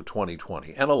class of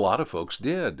 2020, and a lot of folks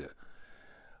did.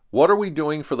 What are we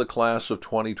doing for the class of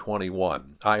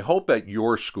 2021? I hope at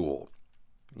your school,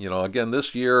 you know, again,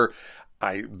 this year,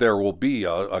 there will be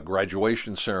a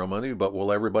graduation ceremony, but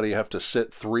will everybody have to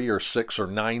sit 3 or 6 or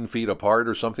 9 feet apart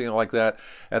or something like that?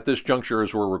 At this juncture,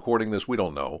 as we're recording this, we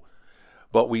don't know.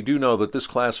 But we do know that this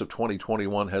class of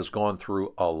 2021 has gone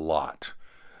through a lot.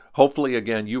 Hopefully,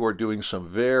 again, you are doing some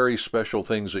very special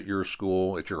things at your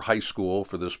school, at your high school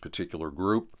for this particular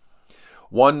group.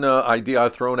 One idea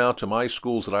I've thrown out to my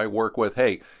schools that I work with,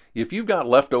 hey, if you've got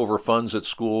leftover funds at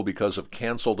school because of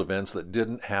canceled events that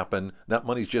didn't happen, that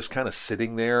money's just kind of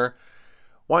sitting there,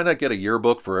 why not get a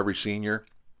yearbook for every senior?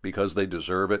 Because they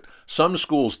deserve it. Some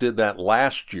schools did that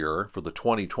last year for the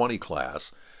 2020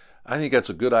 class. I think that's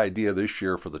a good idea this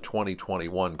year for the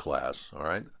 2021 class, all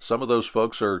right? Some of those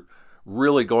folks are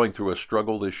really going through a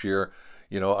struggle this year.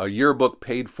 You know, a yearbook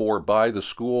paid for by the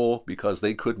school because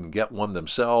they couldn't get one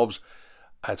themselves.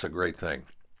 That's a great thing.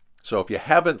 So if you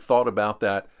haven't thought about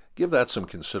that, give that some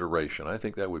consideration. I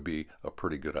think that would be a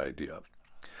pretty good idea.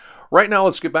 Right now,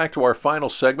 let's get back to our final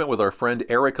segment with our friend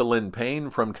Erika Lin Payne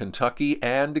from Kentucky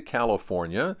and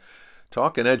California,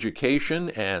 talking education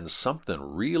and something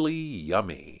really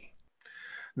yummy.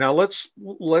 Now, let's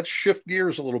shift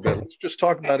gears a little bit. Let's just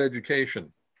talk about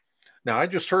education. Now, I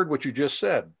just heard what you just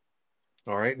said.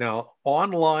 All right. Now,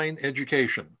 online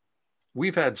education.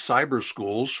 We've had cyber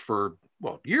schools for,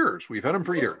 years. We've had them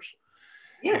for years.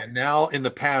 Yeah. And now in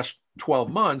the past 12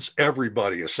 months,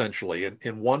 everybody essentially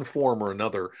in one form or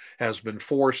another has been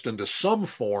forced into some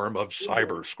form of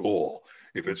cyber school.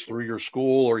 If it's through your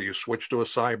school or you switch to a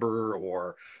cyber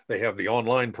or they have the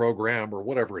online program or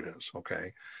whatever it is.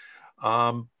 Okay.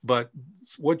 But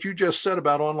what you just said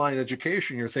about online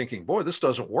education, you're thinking, boy, this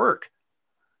doesn't work.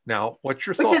 Now, what's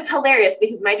your Which thought? is hilarious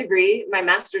because my degree, my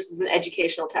master's is in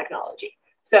educational technology.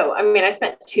 So, I mean, I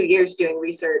spent 2 years doing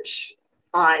research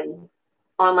on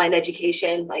online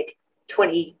education, like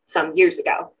 20 some years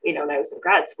ago, when I was in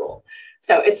grad school.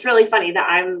 So it's really funny that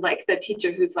I'm like the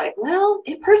teacher who's like, well,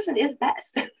 in person is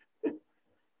best.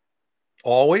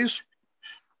 Always?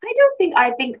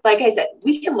 I think, like I said,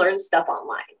 we can learn stuff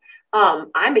online.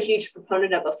 I'm a huge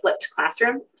proponent of a flipped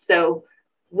classroom. So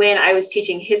when I was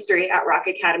teaching history at Rock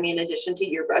Academy, in addition to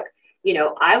Yearbook,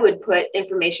 I would put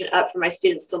information up for my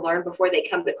students to learn before they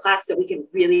come to class so we can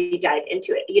really dive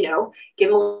into it, give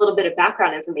them a little bit of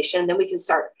background information. Then we can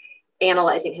start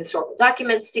analyzing historical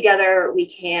documents together. We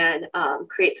can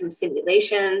create some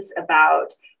simulations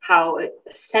about how a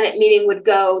Senate meeting would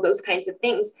go, those kinds of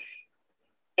things.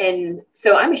 And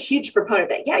so I'm a huge proponent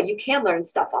that, yeah, you can learn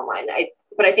stuff online.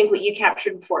 But I think what you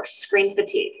captured before, screen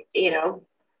fatigue,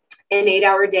 an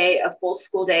 8-hour day, a full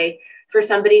school day for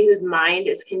somebody whose mind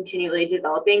is continually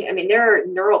developing. I mean, there are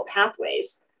neural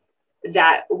pathways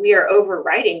that we are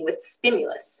overriding with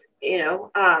stimulus.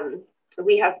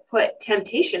 We have put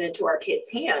temptation into our kids'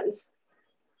 hands.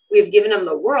 We've given them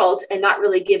the world and not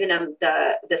really given them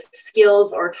the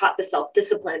skills or taught the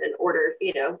self-discipline in order,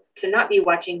 to not be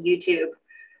watching YouTube,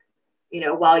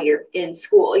 while you're in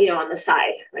school, on the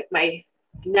side. Like my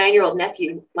 9-year-old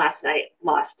nephew last night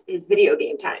lost his video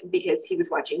game time because he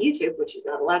was watching YouTube, which he's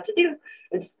not allowed to do,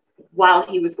 while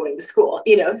he was going to school,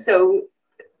 So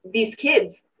these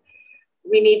kids,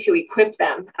 we need to equip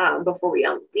them before we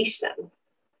unleash them.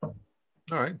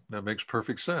 All right. That makes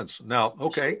perfect sense. Now,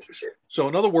 okay. Sure. So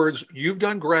in other words, you've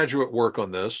done graduate work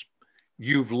on this.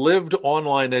 You've lived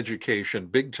online education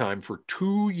big time for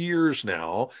 2 years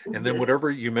now. And then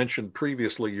whatever you mentioned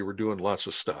previously, you were doing lots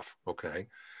of stuff. Okay.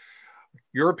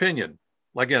 Your opinion,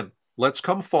 again, let's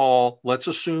come fall, let's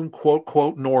assume quote,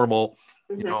 quote, normal,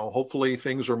 hopefully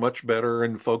things are much better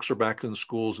and folks are back in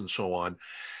schools and so on.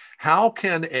 How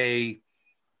can a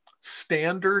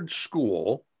standard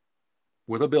school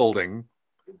with a building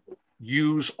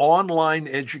use online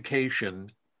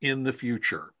education in the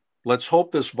future? Let's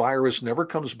hope this virus never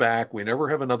comes back. We never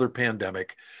have another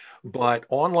pandemic. But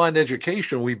online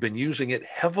education, we've been using it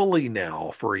heavily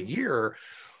now for a year.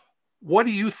 What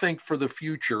do you think for the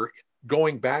future,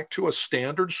 going back to a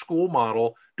standard school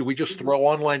model? Do we just throw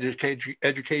online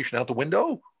education out the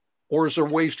window, or is there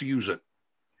ways to use it?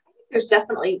 There's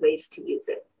definitely ways to use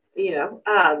it.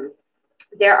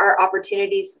 There are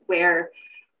opportunities where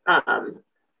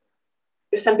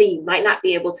there's something you might not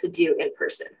be able to do in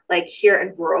person, like here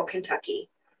in rural Kentucky.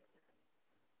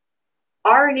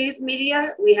 Our news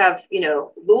media, we have,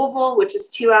 Louisville, which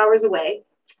is 2 hours away.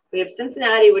 We have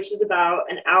Cincinnati, which is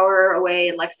about an hour away,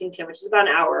 and Lexington, which is about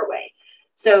an hour away.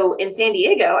 So in San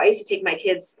Diego, I used to take my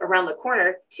kids around the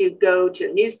corner to go to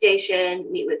a news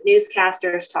station, meet with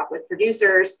newscasters, talk with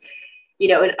producers,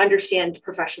 and understand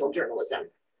professional journalism.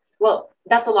 Well,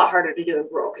 that's a lot harder to do in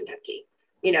rural Kentucky,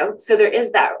 So there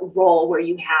is that role where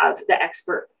you have the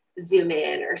expert Zoom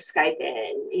in or Skype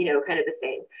in, kind of a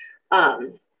thing,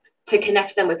 to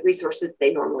connect them with resources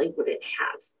they normally wouldn't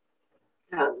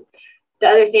have. The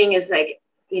other thing is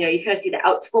you kind of see the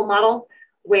outschool model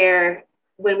where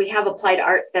when we have applied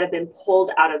arts that have been pulled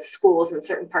out of schools in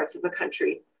certain parts of the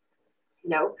country,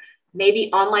 maybe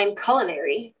online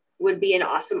culinary would be an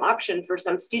awesome option for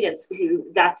some students who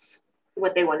that's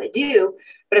what they want to do,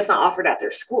 but it's not offered at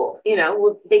their school.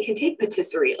 Well, they can take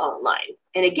patisserie online.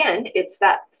 And again, it's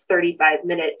that 35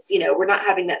 minutes, we're not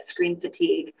having that screen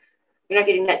fatigue. You're not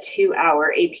getting that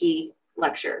 2-hour AP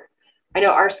lecture. I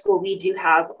know our school, we do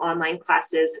have online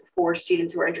classes for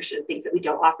students who are interested in things that we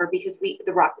don't offer because the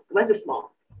Rock was a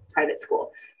small private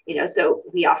school, so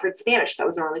we offered Spanish. That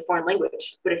was our only foreign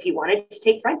language. But if you wanted to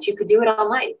take French, you could do it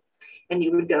online, and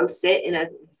you would go sit in a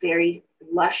very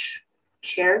lush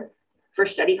chair for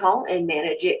study hall and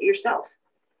manage it yourself,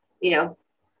 and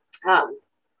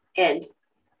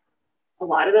a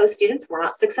lot of those students were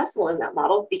not successful in that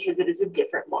model because it is a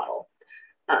different model.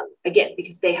 Again,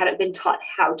 because they hadn't been taught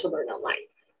how to learn online.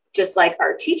 Just like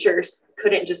our teachers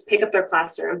couldn't just pick up their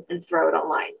classroom and throw it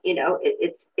online.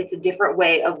 It's a different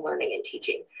way of learning and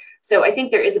teaching. So I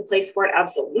think there is a place for it.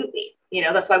 Absolutely.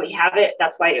 That's why we have it.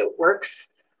 That's why it works.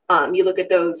 You look at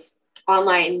those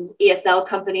online ESL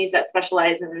companies that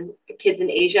specialize in kids in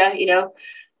Asia,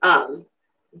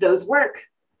 those work.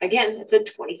 Again, it's a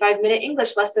 25-minute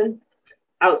English lesson.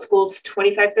 Outschools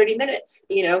 25, 30 minutes,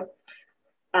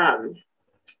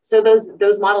 so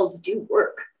those models do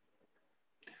work.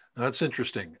 That's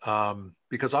interesting,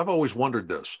 because I've always wondered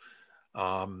this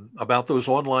about those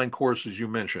online courses you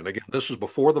mentioned. Again, this is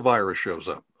before the virus shows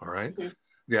up. All right.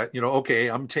 Yeah. Okay,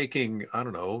 I'm taking, I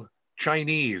don't know,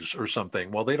 Chinese or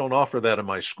something. Well, they don't offer that in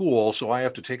my school, so I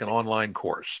have to take an online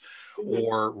course. Mhm.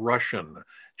 Or Russian.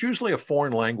 It's usually a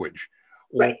foreign language,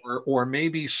 or Right. or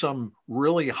maybe some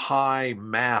really high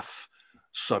math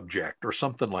subject or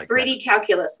something like that. 3D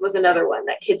calculus was another one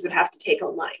that kids would have to take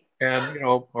online. And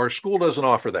our school doesn't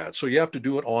offer that, so you have to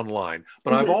do it online.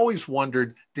 But I've Mhm. always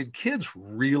wondered, did kids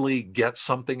really get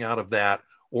something out of that,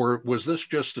 or was this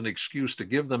just an excuse to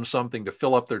give them something to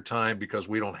fill up their time because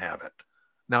we don't have it?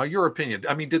 Now, your opinion.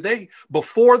 I mean, did they,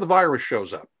 before the virus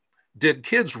shows up, did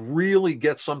kids really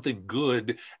get something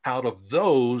good out of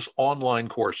those online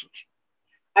courses?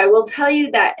 I will tell you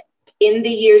that in the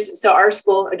years, so our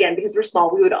school, again, because we're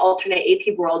small, we would alternate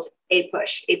AP World, A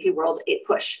push, AP World, A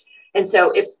push. And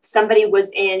so if somebody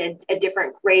was in a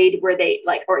different grade where they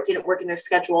like, or it didn't work in their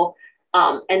schedule,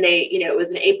 and they, it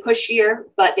was an A push year,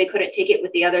 but they couldn't take it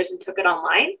with the others and took it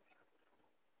online,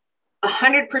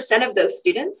 100% of those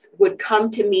students would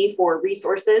come to me for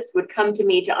resources, would come to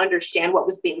me to understand what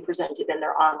was being presented in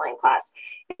their online class,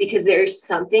 because there's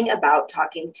something about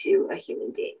talking to a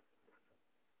human being.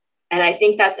 And I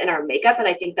think that's in our makeup. And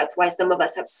I think that's why some of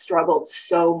us have struggled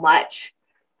so much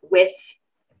with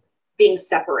being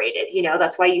separated.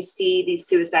 That's why you see these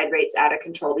suicide rates out of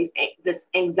control, this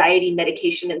anxiety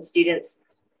medication in students.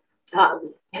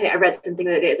 I read something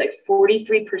the other day, it's like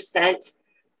 43%.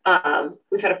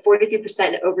 We've had a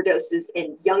 43% overdoses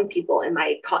in young people in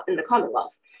the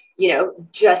Commonwealth,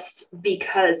 just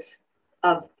because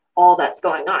of all that's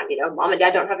going on. Mom and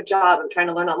dad don't have a job. I'm trying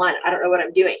to learn online. I don't know what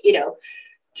I'm doing,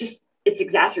 just it's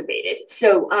exacerbated.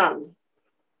 So I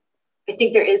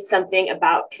think there is something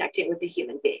about connecting with the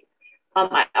human being.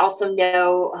 I also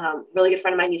know a really good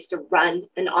friend of mine used to run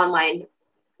an online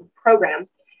program,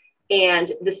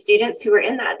 and the students who were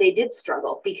in that, they did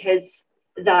struggle because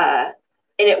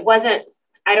it wasn't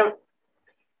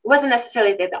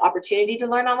necessarily they had the opportunity to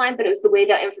learn online, but it was the way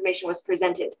that information was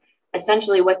presented.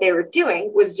 Essentially what they were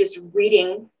doing was just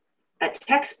reading a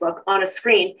textbook on a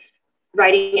screen,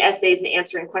 writing essays and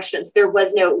answering questions. There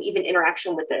was no even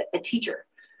interaction with a teacher,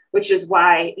 which is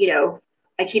why,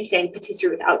 I keep saying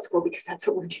patisserie with Outschool, because that's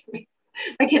what we're doing.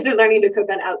 My kids are learning to cook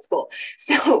on Outschool.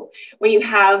 So when you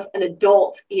have an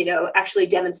adult, actually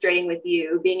demonstrating with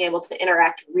you, being able to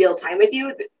interact real time with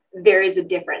you, there is a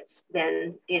difference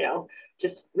than,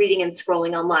 just reading and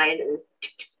scrolling online and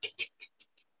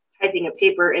typing a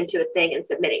paper into a thing and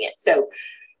submitting it. So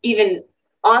even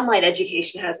online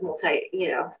education has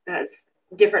has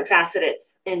different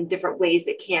facets and different ways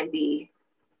it can be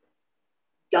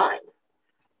done.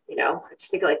 I just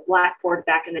think of like Blackboard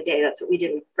back in the day. That's what we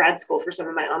did in grad school for some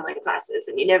of my online classes.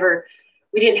 And we'd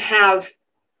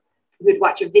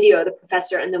watch a video of the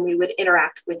professor and then we would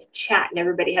interact with chat, and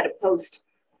everybody had to post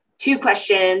 2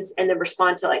 questions and then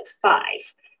respond to like 5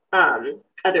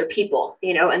 other people,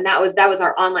 and that was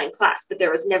our online class, but there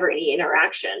was never any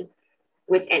interaction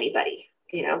with anybody,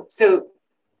 So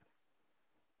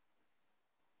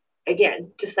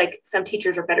again, just like some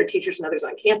teachers are better teachers than others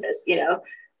on campus,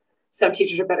 some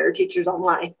teachers are better teachers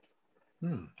online.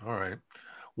 All right.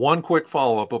 One quick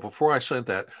follow-up, but before I said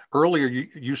that, earlier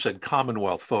you said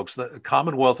Commonwealth, folks, the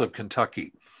Commonwealth of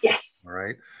Kentucky. Yes. All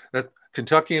right. That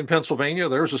Kentucky and Pennsylvania,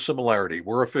 there's a similarity.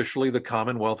 We're officially the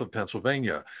Commonwealth of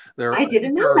Pennsylvania. I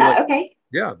didn't know that. Like, okay.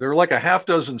 Yeah, there are like a half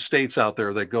dozen states out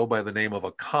there that go by the name of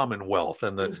a Commonwealth,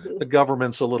 and the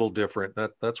government's a little different.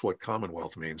 That's what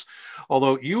Commonwealth means.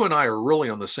 Although you and I are really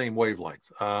on the same wavelength.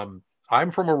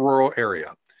 I'm from a rural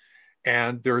area,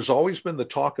 and there's always been the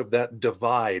talk of that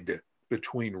divide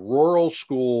between rural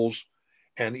schools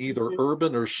and either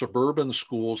urban or suburban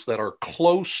schools that are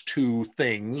close to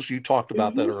things. You talked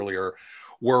about that earlier,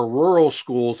 where rural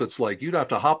schools, it's like you'd have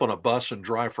to hop on a bus and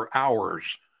drive for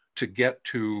hours to get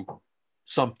to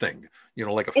something,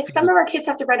 like a some of our kids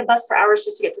have to ride a bus for hours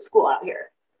just to get to school out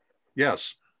here.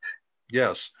 Yes.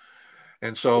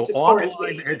 And so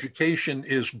online education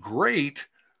is great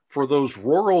for those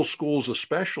rural schools,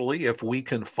 especially if we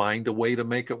can find a way to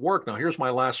make it work. Now, here's my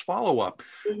last follow-up.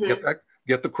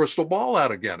 Get the crystal ball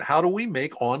out again. How do we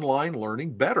make online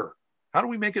learning better? How do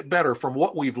we make it better from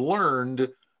what we've learned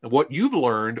and what you've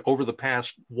learned over the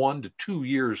past 1 to 2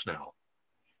 years now?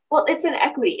 Well, it's an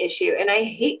equity issue, and I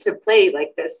hate to play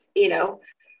like this,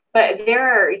 but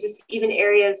there are just even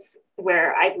areas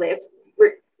where I live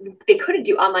where they couldn't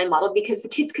do online model because the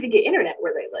kids couldn't get internet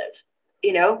where they live,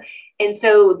 And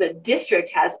so the district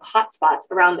has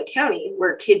hotspots around the county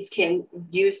where kids can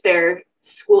use their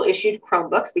school issued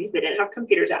Chromebooks, because they didn't have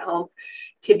computers at home,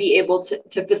 to be able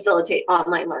to facilitate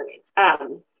online learning.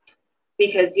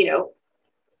 Because,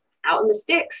 out in the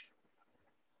sticks,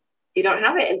 you don't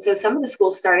have it. And so some of the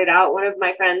schools started out, one of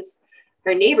my friends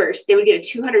our neighbors, they would get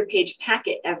a 200-page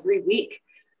packet every week.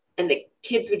 And the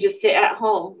kids would just sit at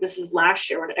home. This is last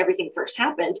year when everything first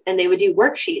happened. And they would do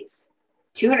worksheets,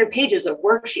 200 pages of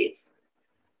worksheets.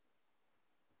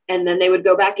 And then they would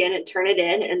go back in and turn it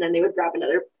in. And then they would grab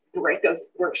another brick of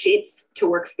worksheets to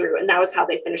work through. And that was how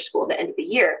they finished school at the end of the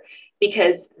year,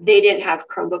 because they didn't have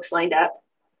Chromebooks lined up.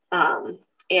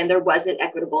 And there wasn't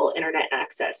equitable internet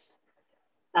access.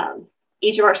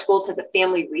 Each of our schools has a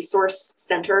family resource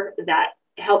center that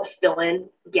helps fill in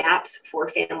gaps for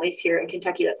families here in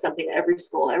Kentucky. That's something that every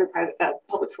school, every private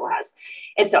public school has.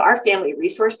 And so our family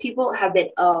resource people have been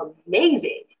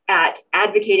amazing at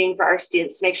advocating for our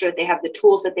students to make sure that they have the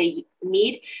tools that they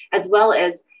need, as well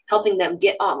as helping them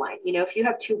get online. You know, if you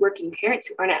have two working parents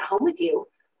who aren't at home with you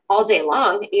all day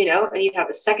long, you know, and you have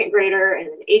a second grader and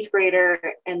an eighth grader,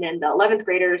 and then the 11th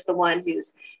grader is the one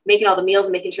who's making all the meals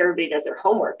and making sure everybody does their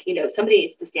homework, you know, somebody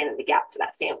needs to stand in the gap for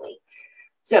that family.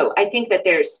 So I think that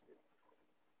there's,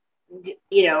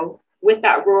 you know, with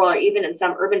that rural or even in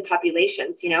some urban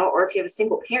populations, you know, or if you have a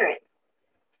single parent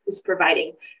who's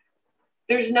providing,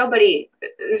 there's nobody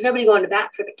going to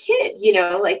bat for the kid, you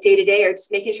know, like day to day, or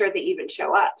just making sure they even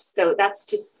show up. So that's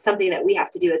just something that we have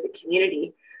to do as a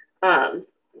community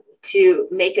to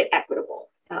make it equitable.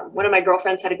 One of my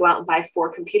girlfriends had to go out and buy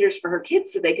 4 computers for her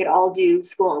kids so they could all do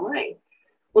school online.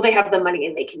 Well, they have the money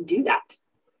and they can do that.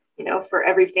 You know, for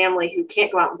every family who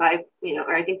can't go out and buy, you know,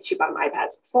 or I think she bought them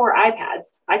iPads, 4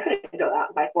 iPads. I couldn't go out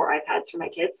and buy 4 iPads for my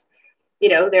kids. You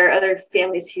know, there are other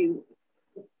families who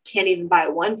can't even buy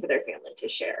one for their family to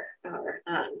share. Or,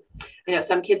 you know,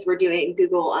 some kids were doing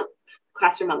Google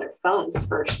Classroom on their phones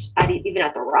first, even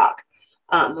at the Rock.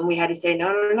 And we had to say,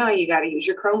 no, you got to use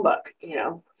your Chromebook, you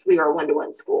know, so we were a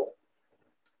one-to-one school.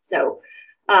 So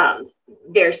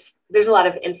there's a lot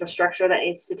of infrastructure that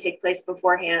needs to take place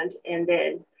beforehand. And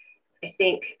then I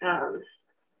think, I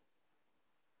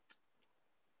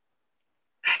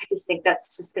just think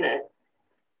that's just going to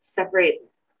separate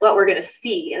what we're going to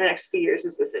see in the next few years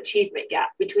is this achievement gap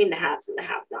between the haves and the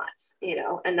have-nots, you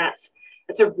know, and that's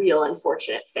a real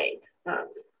unfortunate thing.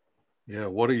 Yeah.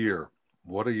 What a year.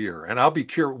 What a year. And I'll be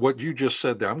curious what you just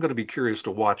said there. I'm going to be curious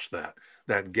to watch that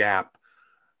gap,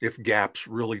 if gaps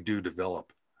really do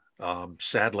develop.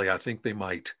 Sadly, I think they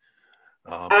might.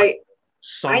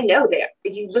 I know that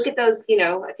you look at those, you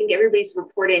know, I think everybody's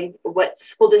reporting what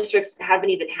school districts haven't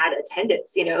even had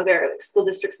attendance. You know, there are school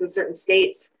districts in certain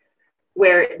states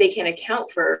where they can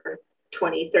account for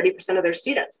 20-30% of their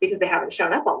students because they haven't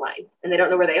shown up online and they don't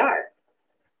know where they are.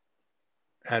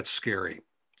 That's scary.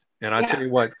 And I tell you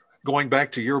what, going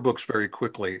back to yearbooks very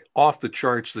quickly, off the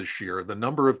charts this year, the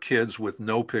number of kids with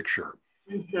no picture.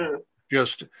 Mm-hmm.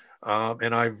 Just,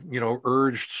 and I've, you know,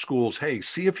 urged schools, hey,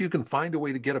 see if you can find a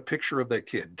way to get a picture of that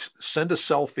kid. Send a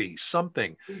selfie,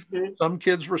 something. Mm-hmm. Some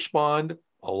kids respond,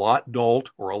 a lot don't,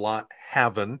 or a lot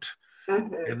haven't.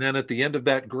 Mm-hmm. And then at the end of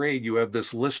that grade, you have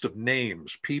this list of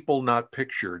names, people not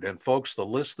pictured. And folks, the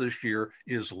list this year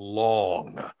is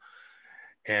long.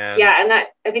 And that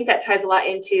I think that ties a lot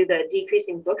into the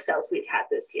decreasing book sales we've had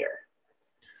this year.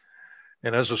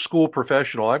 And as a school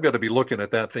professional, I've got to be looking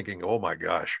at that thinking, oh my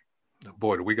gosh,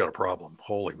 boy, do we got a problem.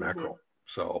 Holy mackerel. Mm-hmm.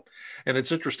 So, and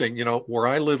it's interesting, you know, where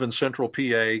I live in central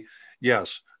PA,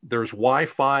 yes, there's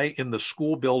Wi-Fi in the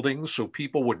school buildings. So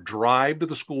people would drive to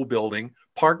the school building,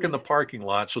 park in the parking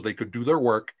lot so they could do their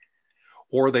work,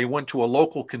 or they went to a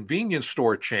local convenience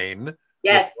store chain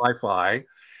with Wi-Fi,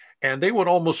 and they would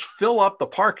almost fill up the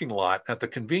parking lot at the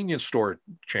convenience store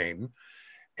chain.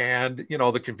 And, you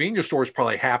know, the convenience store is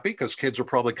probably happy because kids are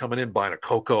probably coming in, buying a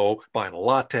cocoa, buying a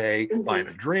latte, buying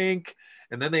a drink,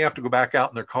 and then they have to go back out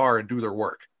in their car and do their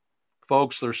work.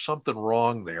 Folks, there's something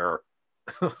wrong there.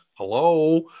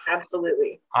 Hello?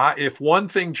 Absolutely. If one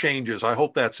thing changes, I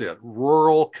hope that's it.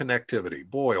 Rural connectivity.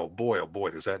 Boy, oh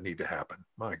boy, does that need to happen.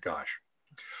 My gosh.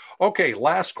 Okay,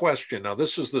 last question. Now,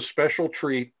 this is the special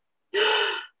treat.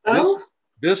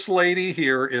 This lady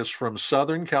here is from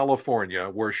Southern California,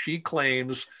 where she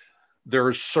claims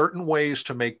there's certain ways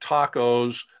to make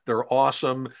tacos. They're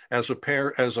awesome as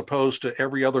opposed to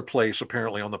every other place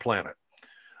apparently on the planet.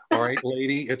 All right,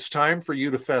 lady, it's time for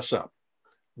you to fess up.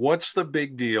 What's the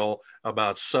big deal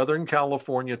about Southern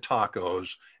California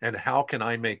tacos and how can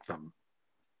I make them?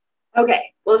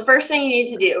 Okay, well, the first thing you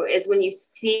need to do is when you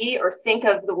see or think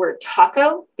of the word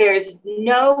taco, there's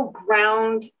no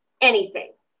ground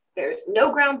anything. There's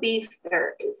no ground beef.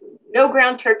 There is no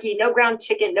ground turkey, no ground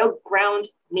chicken, no ground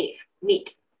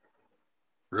meat.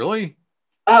 Really?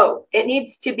 Oh, it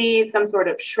needs to be some sort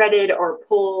of shredded or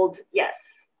pulled.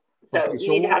 Yes. So you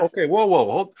need to have. Okay.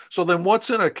 Whoa. So then what's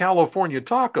in a California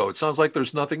taco? It sounds like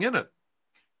there's nothing in it.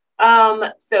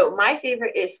 So my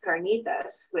favorite is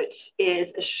carnitas, which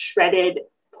is a shredded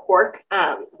pork.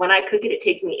 When I cook it, it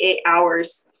takes me 8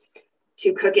 hours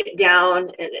to cook it down,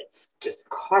 and it's just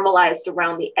caramelized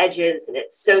around the edges, and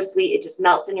it's so sweet. It just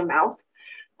melts in your mouth.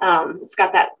 It's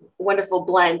got that wonderful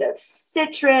blend of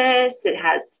citrus. It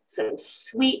has some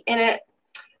sweet in it,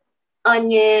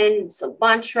 onion,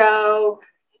 cilantro.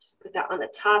 Just put that on the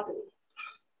top. And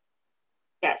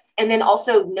yes. And then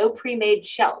also no pre-made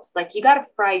shells. Like you got to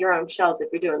fry your own shells if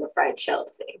you're doing the fried shell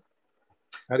thing.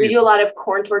 We do a lot of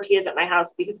corn tortillas at my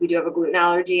house because we do have a gluten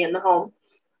allergy in the home.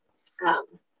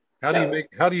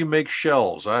 How do you make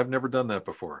shells? I've never done that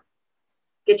before.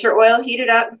 Get your oil heated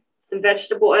up, some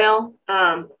vegetable oil.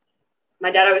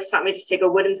 My dad always taught me just take a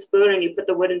wooden spoon and you put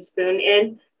the wooden spoon in.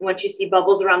 And once you see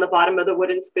bubbles around the bottom of the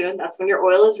wooden spoon, that's when your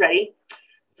oil is ready.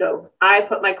 So I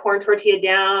put my corn tortilla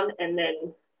down and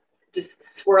then just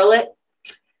swirl it.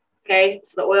 Okay,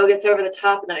 so the oil gets over the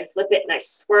top, and then I flip it and I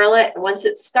swirl it. And once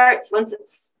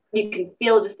you can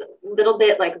feel just a little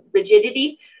bit like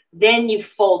rigidity, then you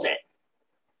fold it.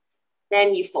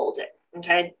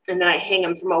 Okay, and then I hang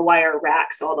them from a wire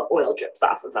rack so all the oil drips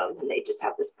off of them, and they just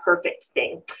have this perfect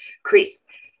crease.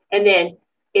 And then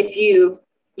if you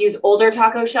use older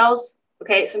taco shells,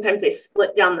 okay, sometimes they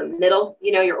split down the middle,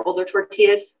 your older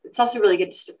tortillas. It's also really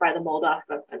good just to fry the mold off.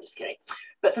 I'm just kidding.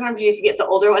 But sometimes if you get the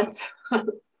older ones,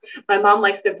 my mom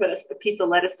likes to put a piece of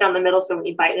lettuce down the middle so when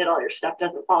you bite it, all your stuff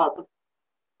doesn't fall out the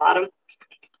bottom.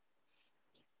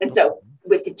 And so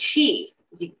with the cheese,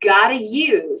 you got to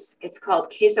use, it's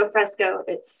called queso fresco.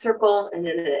 It's circle, and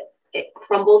then it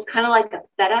crumbles kind of like a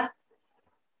feta.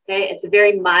 Okay, it's a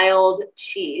very mild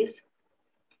cheese.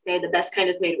 Okay, the best kind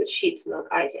is made with sheep's milk,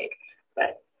 I think.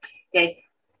 But okay,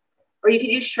 or you could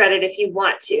use shredded if you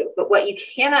want to. But what you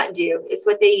cannot do is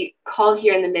what they call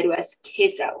here in the Midwest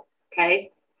queso.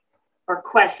 Okay, or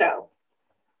queso.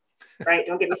 Right?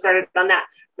 Don't get me started on that.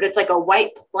 But it's like a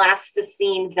white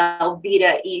plasticine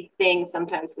Velveeta-y thing,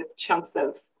 sometimes with chunks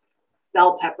of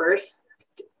bell peppers.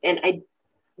 And I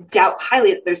doubt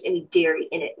highly that there's any dairy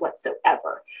in it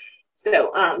whatsoever.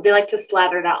 So they like to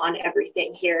slather that on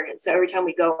everything here. And so every time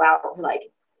we go out, we're like,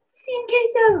 sin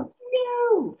queso,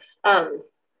 no.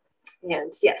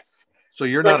 And yes. So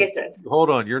you're not, like I said, hold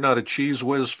on, you're not a Cheese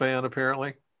Whiz fan,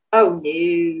 apparently? Oh,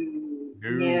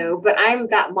 no. But I'm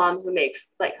that mom who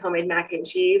makes like homemade mac and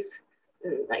cheese.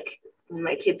 And, like when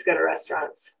my kids go to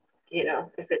restaurants,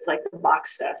 if it's like the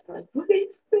box stuff, they're like, what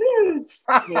is this?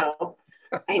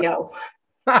 I know.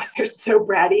 They're so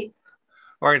bratty.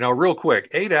 All right, now real quick,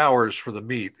 8 hours for the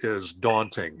meat is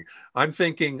daunting. I'm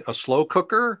thinking a slow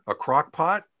cooker, a crock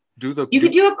pot. You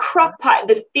could do a crock pot.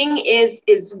 The thing is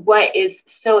what is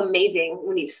so amazing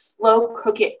when you slow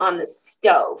cook it on the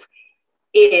stove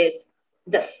is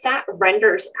the fat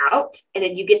renders out, and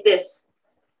then you get this.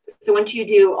 So once you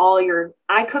do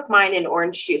I cook mine in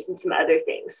orange juice and some other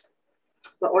things,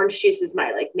 but orange juice is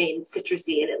my like main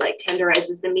citrusy, and it like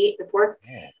tenderizes the meat, the pork.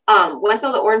 Yeah. Once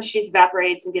all the orange juice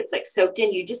evaporates and gets like soaked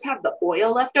in, you just have the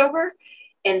oil left over,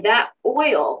 and that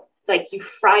oil, like you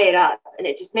fry it up, and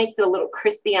it just makes it a little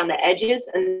crispy on the edges,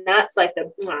 and that's like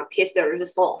the pièce de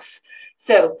résistance.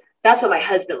 So that's what my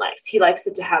husband likes. He likes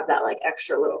it to have that like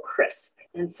extra little crisp,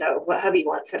 and so what hubby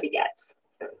wants, hubby gets.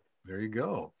 So there you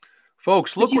go.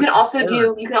 Folks, look. You can also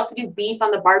do beef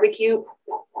on the barbecue.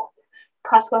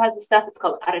 Costco has this stuff. It's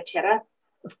called arrachera.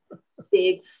 It's a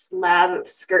big slab of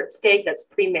skirt steak that's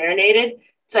pre-marinated.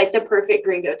 It's like the perfect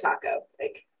gringo taco.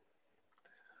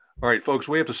 All right, folks,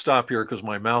 we have to stop here because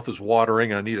my mouth is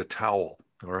watering. I need a towel.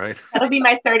 All right. That'll be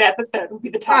my third episode. It'll be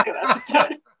the taco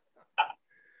episode.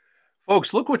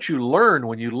 Folks, look what you learn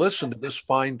when you listen to this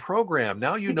fine program.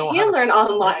 Now you know how to learn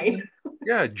online.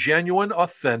 Yeah, genuine,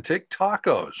 authentic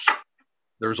tacos.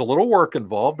 There's a little work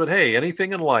involved, but hey,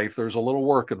 anything in life, there's a little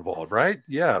work involved, right?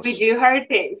 Yes. We do hard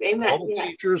things. Amen. All the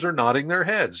teachers are nodding their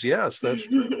heads. Yes, that's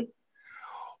true.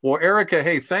 Well, Erika,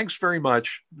 hey, thanks very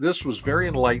much. This was very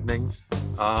enlightening.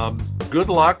 Good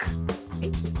luck,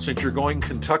 since you're going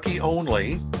Kentucky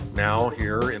only now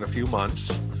here in a few months.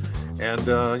 And,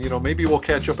 maybe we'll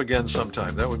catch up again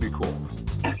sometime. That would be cool.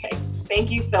 Okay.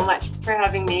 Thank you so much for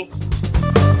having me.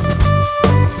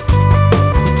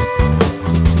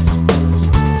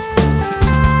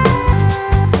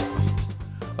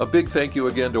 A big thank you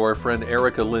again to our friend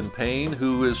Erika Lin Payne,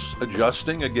 who is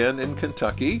adjusting again in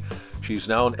Kentucky. She's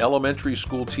now an elementary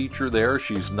school teacher there.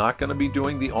 She's not going to be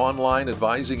doing the online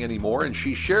advising anymore, and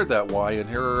she shared that why in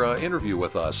her interview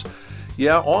with us.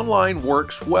 Yeah, online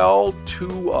works well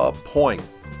to a point.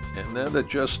 And then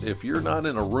if you're not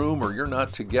in a room or you're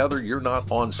not together, you're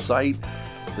not on site,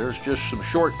 there's just some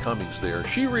shortcomings there.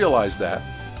 She realized that.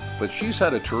 but she's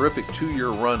had a terrific 2-year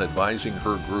run advising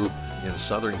her group in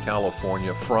Southern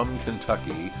California from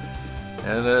Kentucky.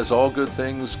 And as all good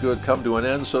things come to an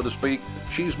end, so to speak,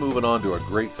 she's moving on to a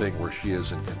great thing where she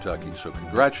is in Kentucky. So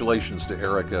congratulations to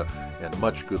Erika and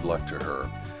much good luck to her.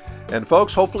 And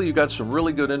folks, hopefully you got some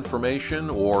really good information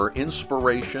or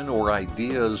inspiration or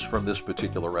ideas from this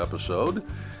particular episode.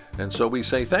 And so we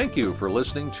say thank you for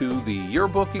listening to the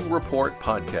Yearbooking Report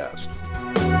podcast.